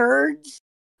and turds.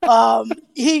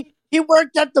 He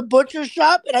worked at the butcher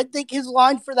shop, and I think his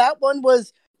line for that one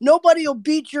was, "Nobody will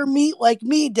beat your meat like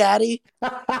me, Daddy."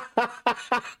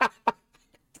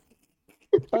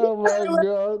 Oh my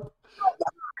god.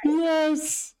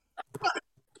 Yes.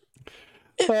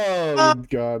 Oh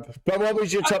god. But what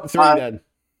was your top three then?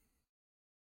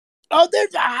 Oh,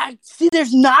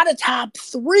 there's not a top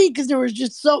three because there was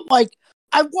just so I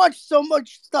watched so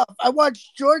much stuff. I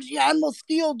watched George Animal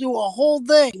Steel do a whole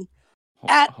thing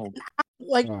Hold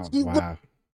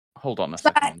on a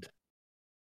second.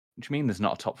 What do you mean there's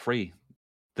not a top three?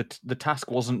 The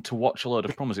task wasn't to watch a load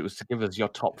of promos, it was to give us your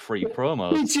top three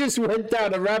promos. He just went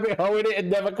down a rabbit hole in it and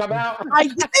never come out. I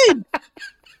did.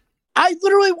 I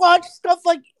literally watched stuff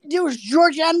like there was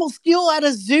George Animal Steel at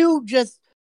a zoo just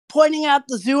pointing out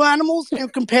the zoo animals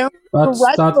and comparing the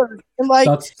wrestlers. And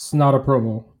that's not a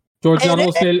promo. George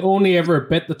Animal Steel only ever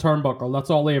bit the turnbuckle. That's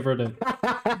all they ever did.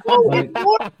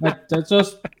 That's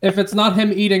just, if it's not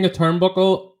him eating a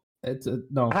turnbuckle, it's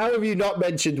no. How have you not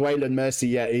mentioned Waylon Mercy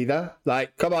yet either?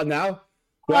 Like, come on now.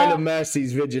 Waylon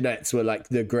Mercy's vignettes were like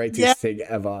the greatest thing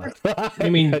ever. I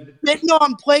mean, sitting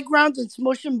on playgrounds and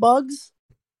smushing bugs.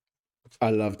 I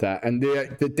love that. And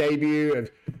the debut of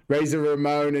Razor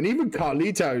Ramon and even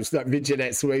Carlitos, that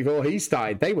vignettes before he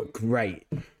started, they were great.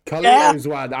 Carlitos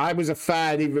one, I was a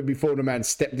fan even before the man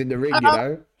stepped in the ring, you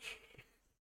know?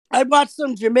 I watched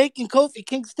some Jamaican Kofi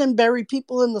Kingston bury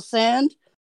people in the sand.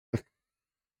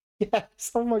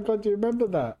 Yes. Oh my God, do you remember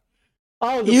that?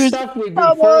 Oh, the stuff we'd be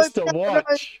forced to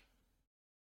watch.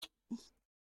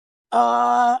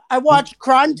 I watched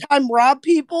Crime Time rob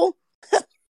people.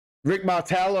 Rick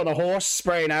Martel on a horse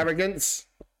spraying arrogance.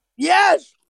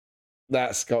 Yes.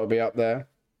 That's got to be up there.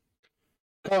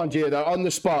 Come on, Gio, on the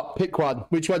spot, pick one.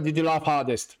 Which one did you laugh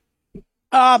hardest?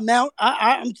 Mount.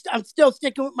 I'm still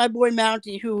sticking with my boy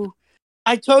Mountie, who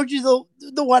I told you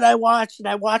the one I watched, and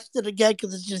I watched it again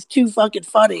because it's just too fucking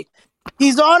funny.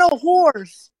 He's on a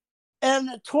horse, and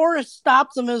a tourist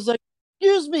stops him and is like,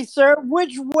 "Excuse me, sir,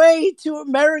 which way to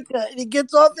America?" And he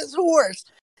gets off his horse,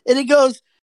 and he goes,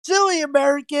 "Silly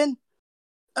American,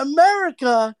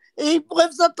 America." And he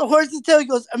lifts up the horse's tail. He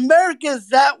goes, "America's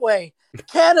that way.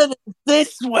 Canada's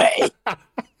this way."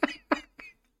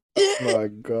 My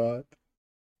God.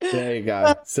 There you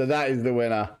go. So that is the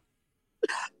winner.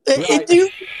 Right.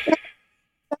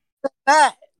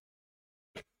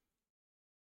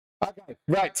 Okay,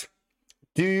 right.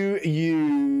 Do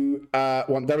you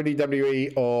want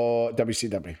WWE or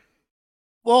WCW?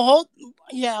 Well,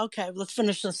 okay. Let's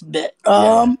finish this bit.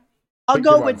 I'll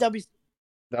go with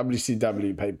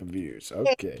WCW pay-per-views.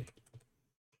 Okay.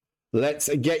 Let's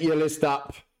get your list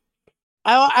up.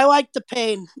 I like the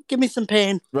pain. Give me some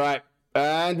pain. Right.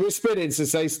 And we're spinning, so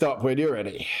say stop when you're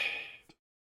ready.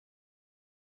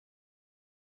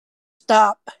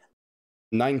 Stop.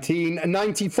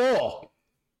 1994.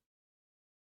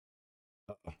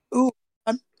 Ooh.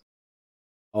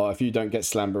 Oh, if you don't get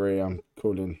Slamboree, I'm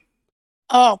calling.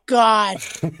 Oh, God.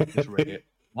 Just rig it.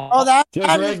 Oh, that.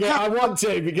 Just rig it. I want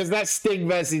to, because that's Sting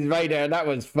versus Vader, and that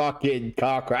was fucking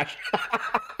car crash.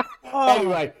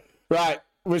 Anyway, right.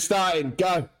 We're starting.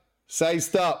 Go. Say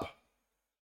stop.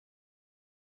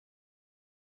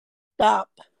 Stop.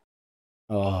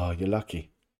 Oh, you're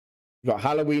lucky. You got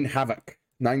Halloween Havoc,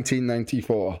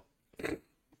 1994.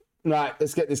 Right,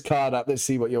 let's get this card up. Let's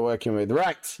see what you're working with.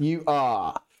 Right, you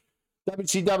are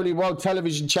WCW World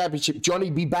Television Championship, Johnny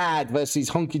B. Bad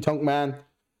versus Honky Tonk Man.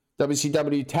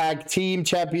 WCW Tag Team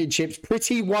Championships,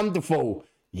 Pretty Wonderful.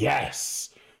 Yes.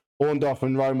 Orndorff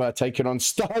and Roma taking on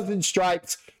Stars and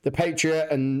Stripes, The Patriot,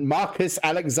 and Marcus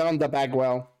Alexander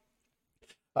Bagwell.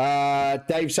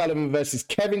 Dave Sullivan versus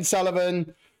Kevin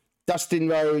Sullivan. Dustin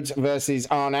Rhodes versus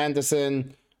Arn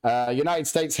Anderson. United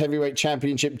States Heavyweight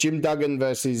Championship, Jim Duggan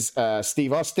versus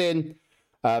Steve Austin.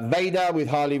 Vader with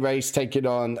Harley Race taking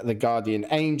on the Guardian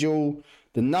Angel.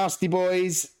 The Nasty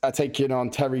Boys are taking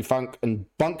on Terry Funk and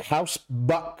Bunkhouse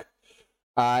Buck.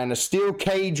 And a steel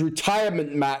cage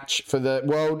retirement match for the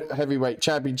World Heavyweight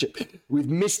Championship with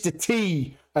Mr.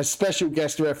 T as special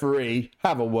guest referee.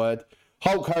 Have a word.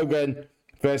 Hulk Hogan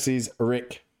versus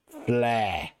Ric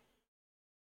Flair.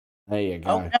 There you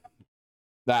go. Okay.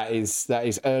 That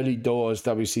is early doors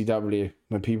WCW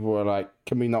when people were like,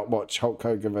 "Can we not watch Hulk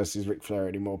Hogan versus Ric Flair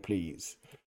anymore, please?"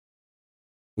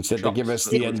 Instead, they give us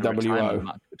the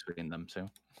NWO. Between them two.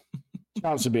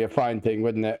 Chance would be a fine thing,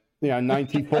 wouldn't it?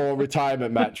 94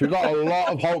 retirement match. We've got a lot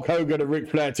of Hulk Hogan and Ric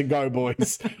Flair to go,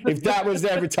 boys. If that was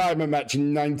their retirement match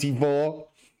in 94,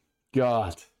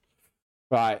 God.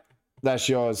 Right, that's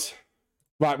yours.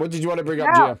 Right, what did you want to bring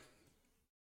up, Gia?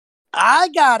 I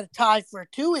got a tie for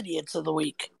 2 idiots of the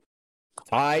week.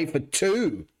 Tie for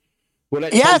 2? We'll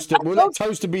let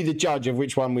Toaster be the judge of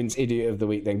which one wins idiot of the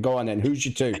week then. Go on then. Who's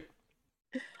your 2?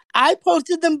 I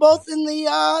posted them both in the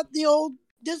old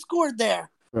Discord there.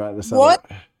 Right, let's what?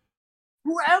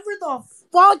 Whoever the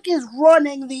fuck is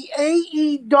running the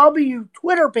AEW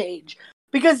Twitter page,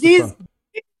 because these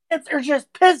idiots are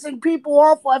just pissing people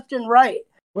off left and right.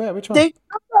 Where? Which one?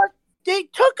 They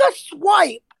took a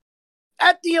swipe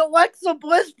at the Alexa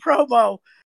Bliss promo,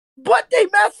 but they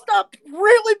messed up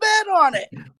really bad on it.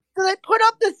 So they put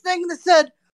up this thing that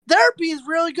said, therapy is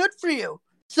really good for you.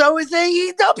 So is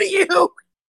AEW.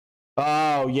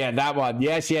 Oh, yeah, that one.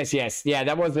 Yes. Yeah,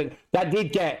 that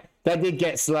did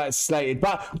get slated.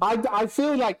 But I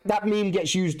feel like that meme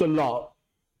gets used a lot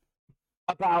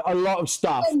about a lot of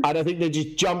stuff. And I think they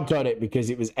just jumped on it because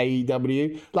it was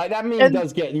AEW. Like, that meme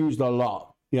does get used a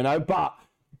lot, but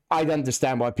I'd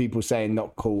understand why people saying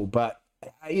not cool. But,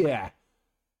 yeah.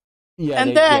 Yeah.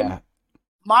 And then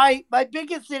my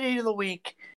biggest idiot of the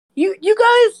week, you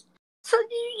guys, so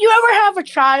you ever have a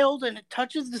child and it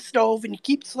touches the stove and you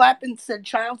keep slapping said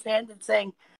child's hand and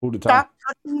saying, all the time, stop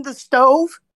touching the stove?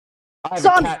 I have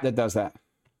a cat that does that.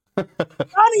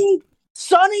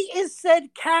 Sonny is said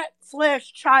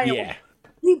cat/child. Yeah.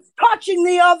 Keeps touching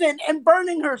the oven and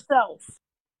burning herself.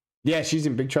 Yeah, she's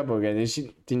in big trouble again.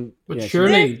 She didn't. But yeah,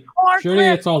 surely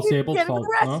it's all Sable's fault.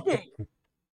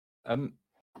 No?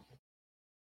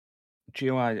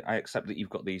 Gio, I accept that you've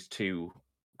got these 2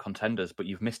 contenders, but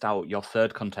you've missed out your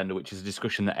 3rd contender, which is a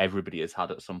discussion that everybody has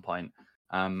had at some point.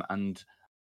 And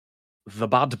the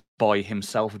bad boy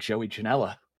himself, Joey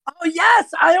Janela. Oh, yes!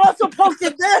 I also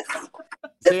posted this!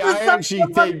 See, I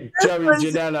actually think Joey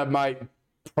Janela might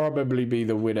probably be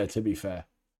the winner, to be fair.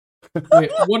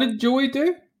 Wait, what did Joey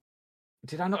do?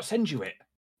 Did I not send you it?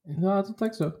 No, I don't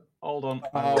think so. Hold on.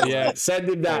 Oh, yeah, send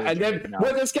him that. And then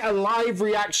let's get a live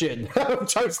reaction.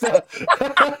 Toaster.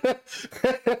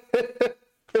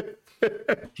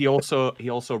 He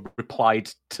also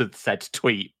replied to said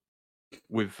tweet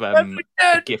with a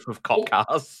gif of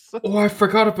Cockcast. Oh, I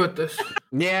forgot about this.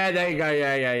 Yeah, there you go.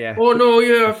 Yeah. Oh no,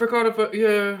 yeah, I forgot about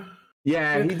Yeah,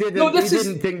 he didn't. No,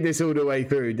 didn't think this all the way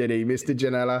through, did he, Mr.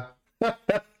 Janela?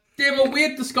 Damon, we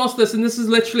had discussed this, and this is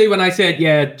literally when I said,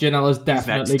 "Yeah, Janela's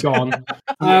definitely gone."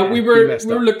 We were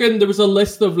looking. There was a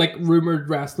list of like rumored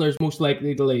wrestlers most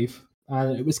likely to leave.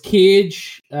 And it was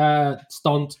Cage,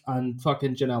 Stunt, and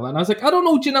fucking Janela. And I was like, I don't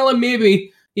know, Janela,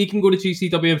 maybe he can go to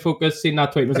GCW and focus. Seeing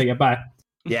that tweet was like, bye.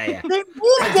 Yeah. To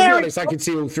be honest, I could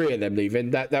see all 3 of them leaving.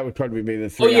 That would probably be the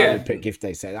 3 I would pick if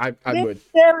they said. I would.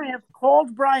 They have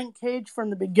called Brian Cage from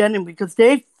the beginning because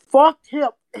they fucked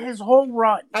his whole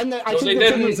run. And I think the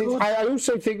thing is, I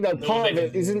also think that part of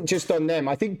it isn't just on them.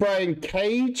 I think Brian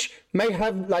Cage may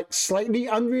have like slightly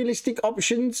unrealistic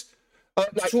options.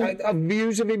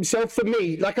 Views of himself. For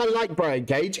me, like, I like Brian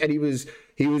Cage, and he was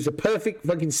a perfect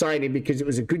fucking signing because it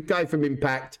was a good guy from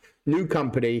Impact, new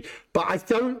company, but I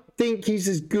don't think he's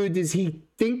as good as he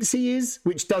thinks he is,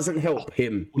 which doesn't help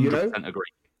him, agree.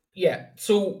 Yeah,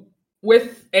 so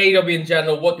with AEW in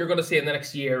general, what you're going to see in the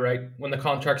next year, right, when the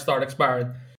contracts start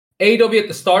expiring, AEW at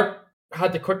the start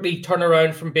had to quickly turn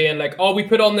around from being like, oh, we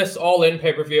put on this all-in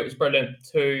pay-per-view, it was brilliant,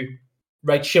 to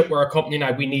right, shit, we're a company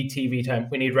now. We need TV time.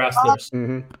 We need wrestlers.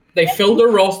 They filled their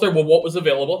roster with what was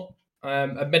available.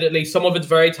 Admittedly, some of it's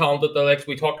very talented. Like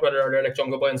we talked about it earlier, like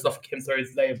Jungle Boy and stuff came through.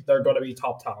 They're going to be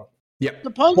top talent. Yeah.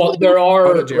 But there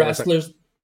are wrestlers.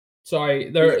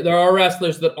 Sorry, there are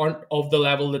wrestlers that aren't of the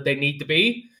level that they need to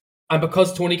be. And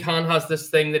because Tony Khan has this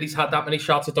thing that he's had that many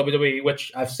shots at WWE,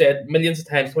 which I've said millions of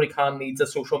times, Tony Khan needs a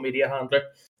social media handler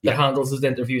that handles his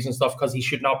interviews and stuff because he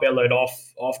should not be allowed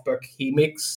off book. He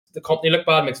makes the company look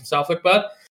bad, makes himself look bad.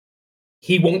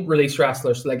 He won't release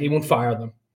wrestlers, like he won't fire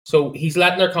them. So he's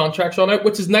letting their contracts run out,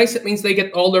 which is nice. It means they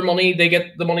get all their money, they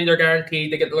get the money they're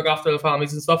guaranteed, they get to look after their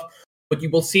families and stuff. But you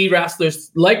will see wrestlers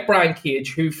like Brian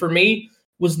Cage, who for me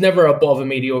was never above a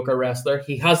mediocre wrestler.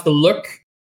 He has the look,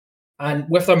 and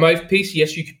with a mouthpiece,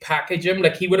 yes, you could package him.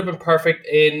 Like he would have been perfect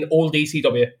in old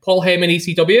ECW. Paul Heyman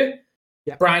ECW.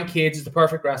 Yeah. Brian Cage is the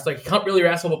perfect wrestler. He can't really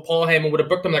wrestle, but Paul Heyman would have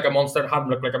booked him like a monster and had him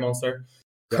look like a monster.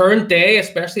 Yeah. Current day,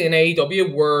 especially in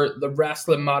AEW, where the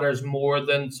wrestling matters more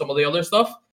than some of the other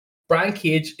stuff, Brian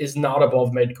Cage is not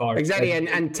above mid-card. Exactly, and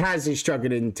Taz is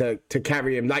struggling to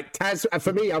carry him. Like Taz,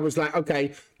 for me, I was like,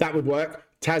 okay, that would work.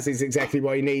 Taz is exactly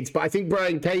what he needs. But I think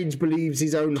Brian Cage believes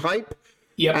his own hype.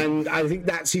 Yep. And I think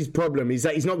that's his problem, is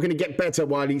that he's not going to get better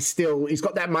while he's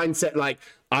got that mindset like,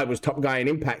 I was top guy in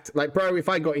Impact. Like, bro, if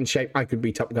I got in shape, I could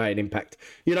be top guy in Impact.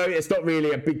 You know, it's not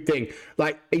really a big thing.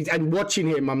 Like, and watching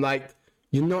him, I'm like,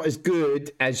 you're not as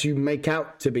good as you make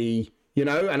out to be, you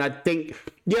know? And I think,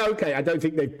 yeah, okay, I don't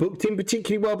think they've booked him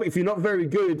particularly well, but if you're not very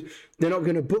good, they're not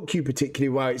going to book you particularly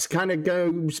well. It's kind of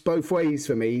goes both ways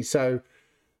for me. So,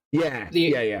 yeah.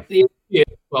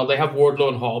 Well, they have Wardlow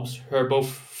and Hobbs, who are both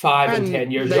 5 and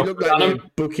 10 years They younger look like than they're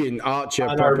him. booking Archer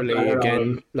And properly are-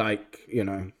 again, like, you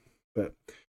know, but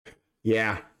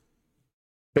yeah.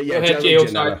 But yeah, Go ahead, Joe Gio,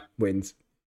 Janela wins.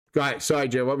 Right, sorry,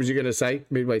 Joe, what was you going to say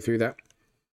midway through that?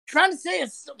 Trying to say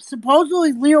it's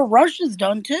supposedly Leo Rush is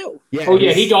done too. Yeah, Oh,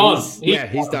 yeah, he's done.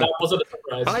 He's done. That wasn't a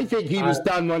surprise. I think he was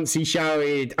done once he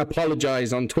shouted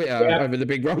apologise on Twitter over the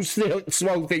big roll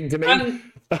swole thing to me.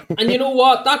 And you know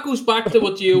what? That goes back to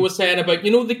what you were saying about,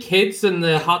 you know, the kids and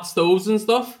the hot stoves and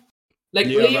stuff. Like,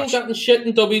 Yeah, Leo Rush. getting shit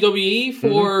in WWE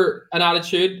for an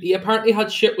attitude. He apparently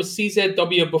had shit with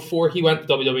CZW before he went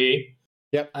to WWE.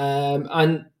 Yep.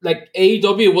 And, like,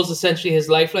 AEW was essentially his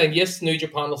lifeline. Yes, New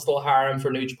Japan will still hire him for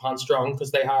New Japan Strong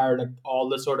because they hire, like, all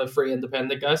the sort of free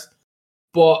independent guys.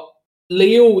 But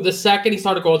Leo, the second he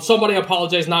started going, somebody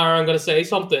apologize now, or I'm going to say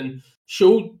something,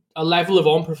 showed a level of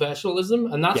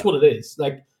unprofessionalism, and that's what it is.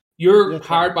 Like, you're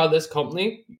hired by this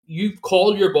company. You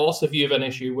call your boss if you have an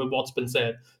issue with what's been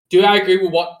said. Do I agree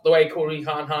with the way Cody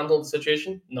Khan handled the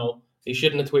situation? No, he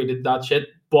shouldn't have tweeted that shit,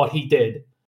 but he did.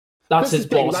 That's his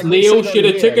the thing, boss. like we Leo said should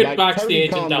have earlier, took it like, backstage Tony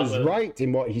and Khan dealt was with it. right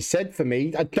in what he said for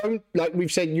me. I don't, like you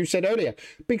said earlier,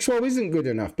 Big Swole isn't good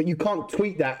enough, but you can't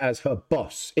tweet that as her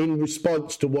boss in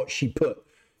response to what she put.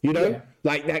 You know,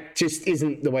 like that just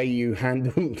isn't the way you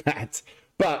handle that.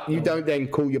 But you don't then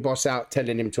call your boss out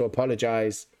telling him to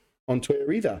apologize on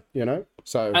Twitter either, you know?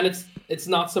 So, and it's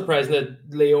not surprising that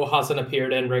Leo hasn't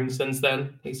appeared in ring since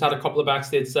then. He's had a couple of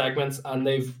backstage segments, and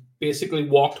they've basically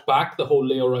walked back the whole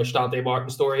Leo Rush Dante Martin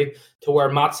story to where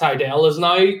Matt Sydal is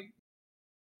now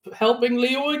helping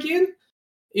Leo again,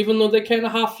 even though they kind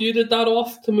of half feuded that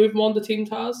off to move him on to Team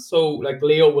Taz. So, like,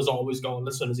 Leo was always gone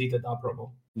as soon as he did that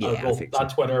promo. I think that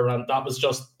Twitter rant, that was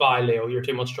just, bye, Leo, you're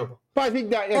too much trouble. But I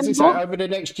think that, as you say, over the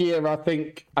next year, I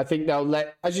think they'll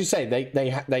let, as you say,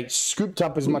 they scooped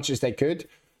up as much as they could.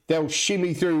 They'll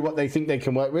shimmy through what they think they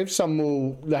can work with. Some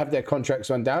will have their contracts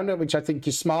run down, which I think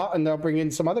is smart, and they'll bring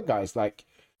in some other guys. Like,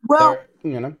 Well,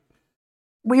 you know,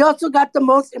 we also got the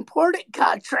most important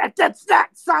contract that's not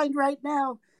signed right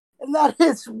now, and that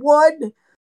is one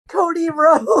Cody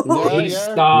Rhodes.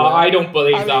 I don't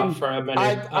believe I that mean, for a minute.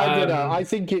 I don't know. I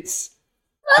think it's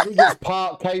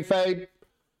part kayfabe,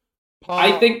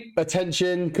 part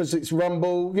attention, because it's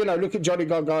Rumble. You know, look at Johnny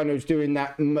Gargano's doing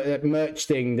that merch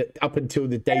thing that up until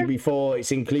the day before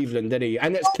it's in Cleveland, didn't he?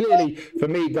 And that's clearly, for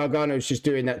me, Gargano's just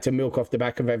doing that to milk off the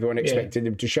back of everyone expecting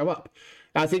him to show up.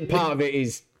 I think part of it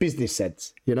is business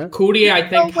sense, you know? Cody, I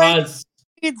think,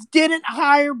 didn't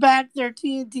hire back their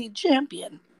TNT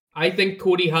champion. I think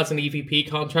Cody has an EVP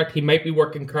contract. He might be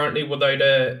working currently without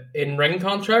a in-ring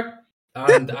contract.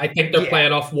 And I think they're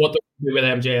playing off what they're going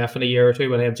to do with MJF in a year or two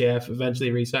when MJF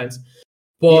eventually resigns.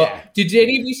 But did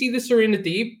any of you see the Serena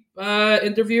Deeb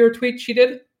interview or tweet she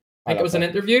did? I think it was an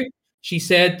interview. She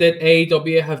said that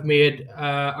AEW have made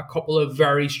a couple of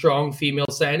very strong female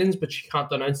signings, but she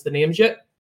can't announce the names yet.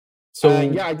 So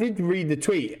I did read the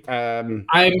tweet. I'm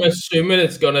assuming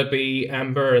it's going to be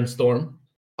Ember and Storm.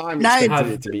 I'm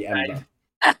expecting it to be Ember.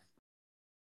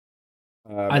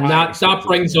 And that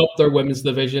brings up their women's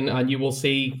division, and you will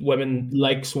see women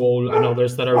like Swole and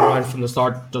others that are around from the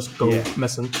start just go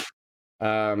missing.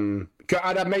 And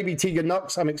maybe Tegan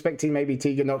Nox. I'm expecting maybe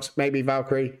Tegan Nox, maybe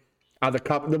Valkyrie. Other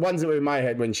couple, the ones that were in my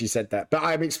head when she said that. But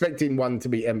I'm expecting one to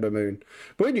be Ember Moon.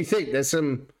 But what do you think? There's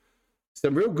some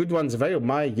real good ones available.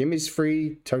 Maya Yim is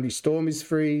free. Toni Storm is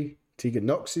free. Tegan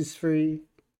Nox is free.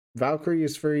 Valkyrie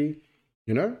is free.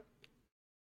 You know?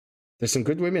 There's some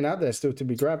good women out there still to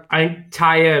be grabbed. I think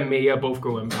Taya and Mia both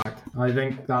go Impact. I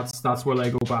think that's where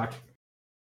they go back.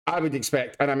 I would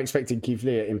expect, and I'm expecting Keith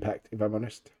Lee at Impact, if I'm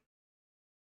honest.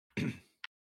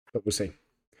 But we'll see.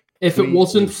 If it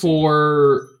wasn't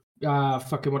for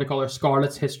what do you call her,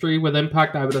 Scarlett's history with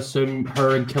Impact, I would assume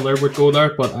her and Killer would go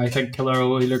there, but I think Killer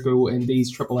will either go in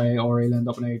these AAA or he'll end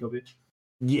up in AEW.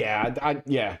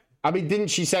 Yeah, I mean, didn't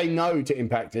she say no to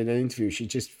Impact in an interview? She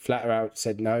just flat out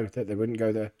said no, that they wouldn't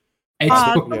go there.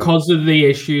 It's because of the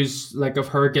issues, like, of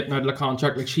her getting out of the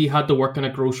contract. Like, she had to work in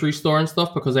a grocery store and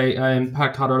stuff because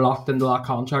Impact had her locked into that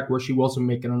contract where she wasn't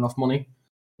making enough money.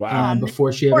 Wow.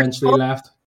 Before she eventually left.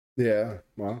 Yeah,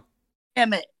 wow.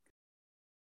 Damn it.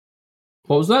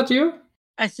 What was that, Gio?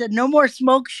 I said, no more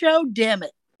smoke show? Damn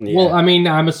it. Yeah. Well, I mean,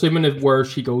 I'm assuming that where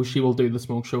she goes, she will do the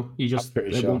smoke show. pretty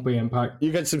It sure. won't be Impact.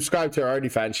 You can subscribe to her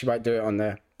OnlyFans. She might do it on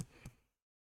there.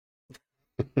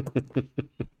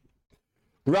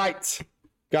 Right,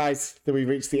 guys, that we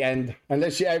reached the end.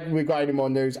 Unless we got any more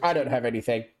news, I don't have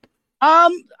anything.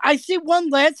 I see one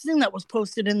last thing that was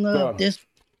posted in this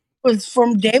was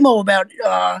from Demo about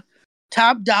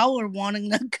Top Dollar wanting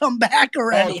to come back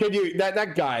already. Oh, can you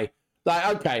that guy?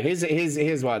 Like, okay,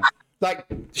 here's one. Like,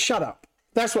 shut up.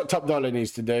 That's what Top Dollar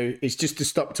needs to do. Is just to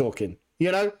stop talking.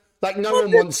 You know, like no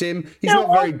one wants him. He's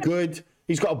not very good.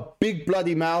 He's got a big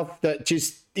bloody mouth that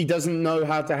just he doesn't know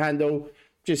how to handle.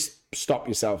 Just stop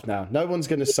yourself now. No one's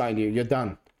going to sign you. You're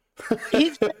done.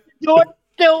 He's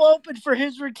still open for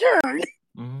his return.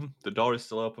 Mm-hmm. The door is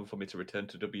still open for me to return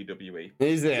to WWE.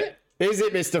 Is it? Is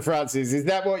it, Mr. Francis? Is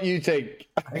that what you think?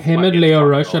 Him and Leo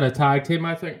Rush in a tag team,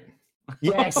 I think.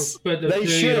 Yes, But they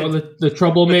should. You know, the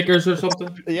troublemakers or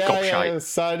something. Yeah,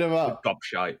 sign them up. The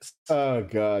gobshites. Oh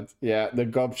god, yeah, the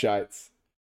gobshites.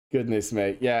 Goodness,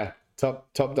 mate. Yeah,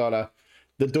 top dollar.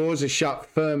 The doors are shut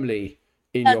firmly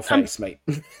in your face, mate.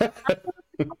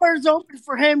 Door's open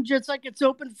for him, just like it's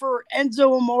open for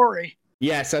Enzo Amore.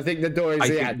 Yes, I think the door is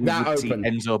that open.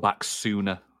 Enzo back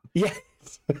sooner. Yes.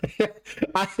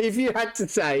 If you had to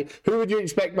say, who would you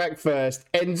expect back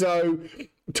first? Enzo,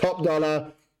 Top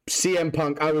Dollar, CM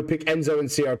Punk. I would pick Enzo and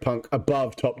CM Punk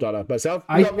above Top Dollar. Myself,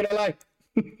 I'm not gonna lie.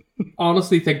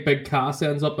 Honestly think Big Cass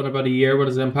ends up in about a year when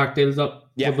his Impact deal's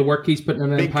up. Yeah. With the work he's putting in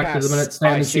Big Impact Cass, at the minute,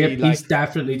 staying in shape, like, he's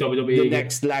definitely WWE. The again.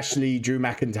 next Lashley, Drew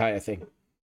McIntyre thing.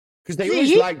 Because they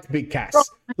always liked Big Cass.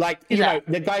 Like, you know,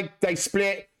 the guy, they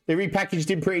split, they repackaged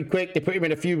him pretty quick. They put him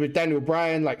in a feud with Daniel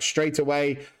Bryan, like, straight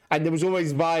away. And there was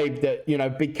always vibe that, you know,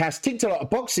 Big Cass ticked a lot of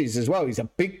boxes as well. He's a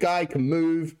big guy, can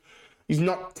move. He's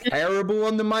not terrible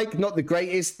on the mic, not the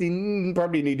greatest. He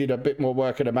probably needed a bit more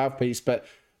work at a mouthpiece. But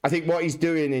I think what he's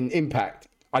doing in Impact,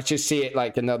 I just see it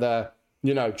like another,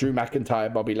 you know, Drew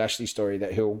McIntyre, Bobby Lashley story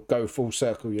that he'll go full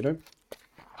circle, you know?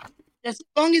 As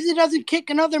long as he doesn't kick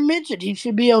another midget, he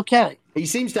should be okay. He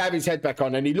seems to have his head back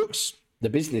on, and he looks the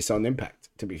business on Impact,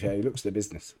 to be fair. He looks the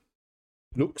business.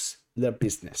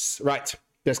 Right,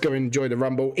 let's go and enjoy the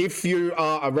Rumble. If you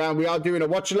are around, we are doing a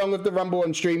watch-along of the Rumble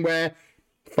on stream where,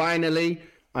 finally,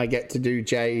 I get to do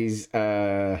Jay's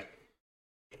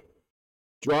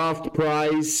draft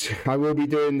prize. I will be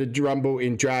doing the Rumble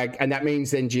in drag, and that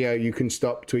means then, Gio, you can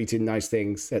stop tweeting nice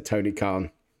things at Tony Khan.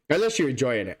 Unless you're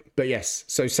enjoying it. But yes,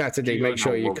 so Saturday, make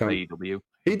sure you come.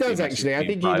 He does actually. I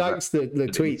think he likes the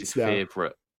tweets now.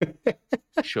 Favorite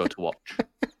show to watch.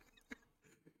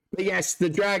 But yes, the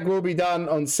drag will be done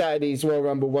on Saturday's Royal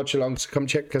Rumble watch along. So come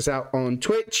check us out on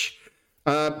Twitch.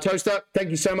 Toaster,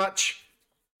 thank you so much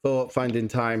for finding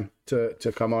time to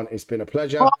come on. It's been a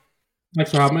pleasure.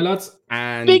 Thanks for having me, lads.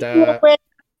 And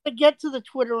to get to the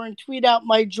Twitter and tweet out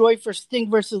my joy for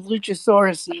Sting versus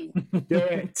Luchasaurus. Do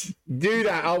it. Do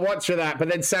that. I'll watch for that. But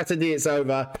then Saturday it's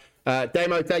over.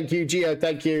 Demo, thank you. Gio,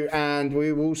 thank you. And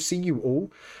we will see you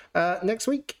all next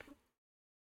week.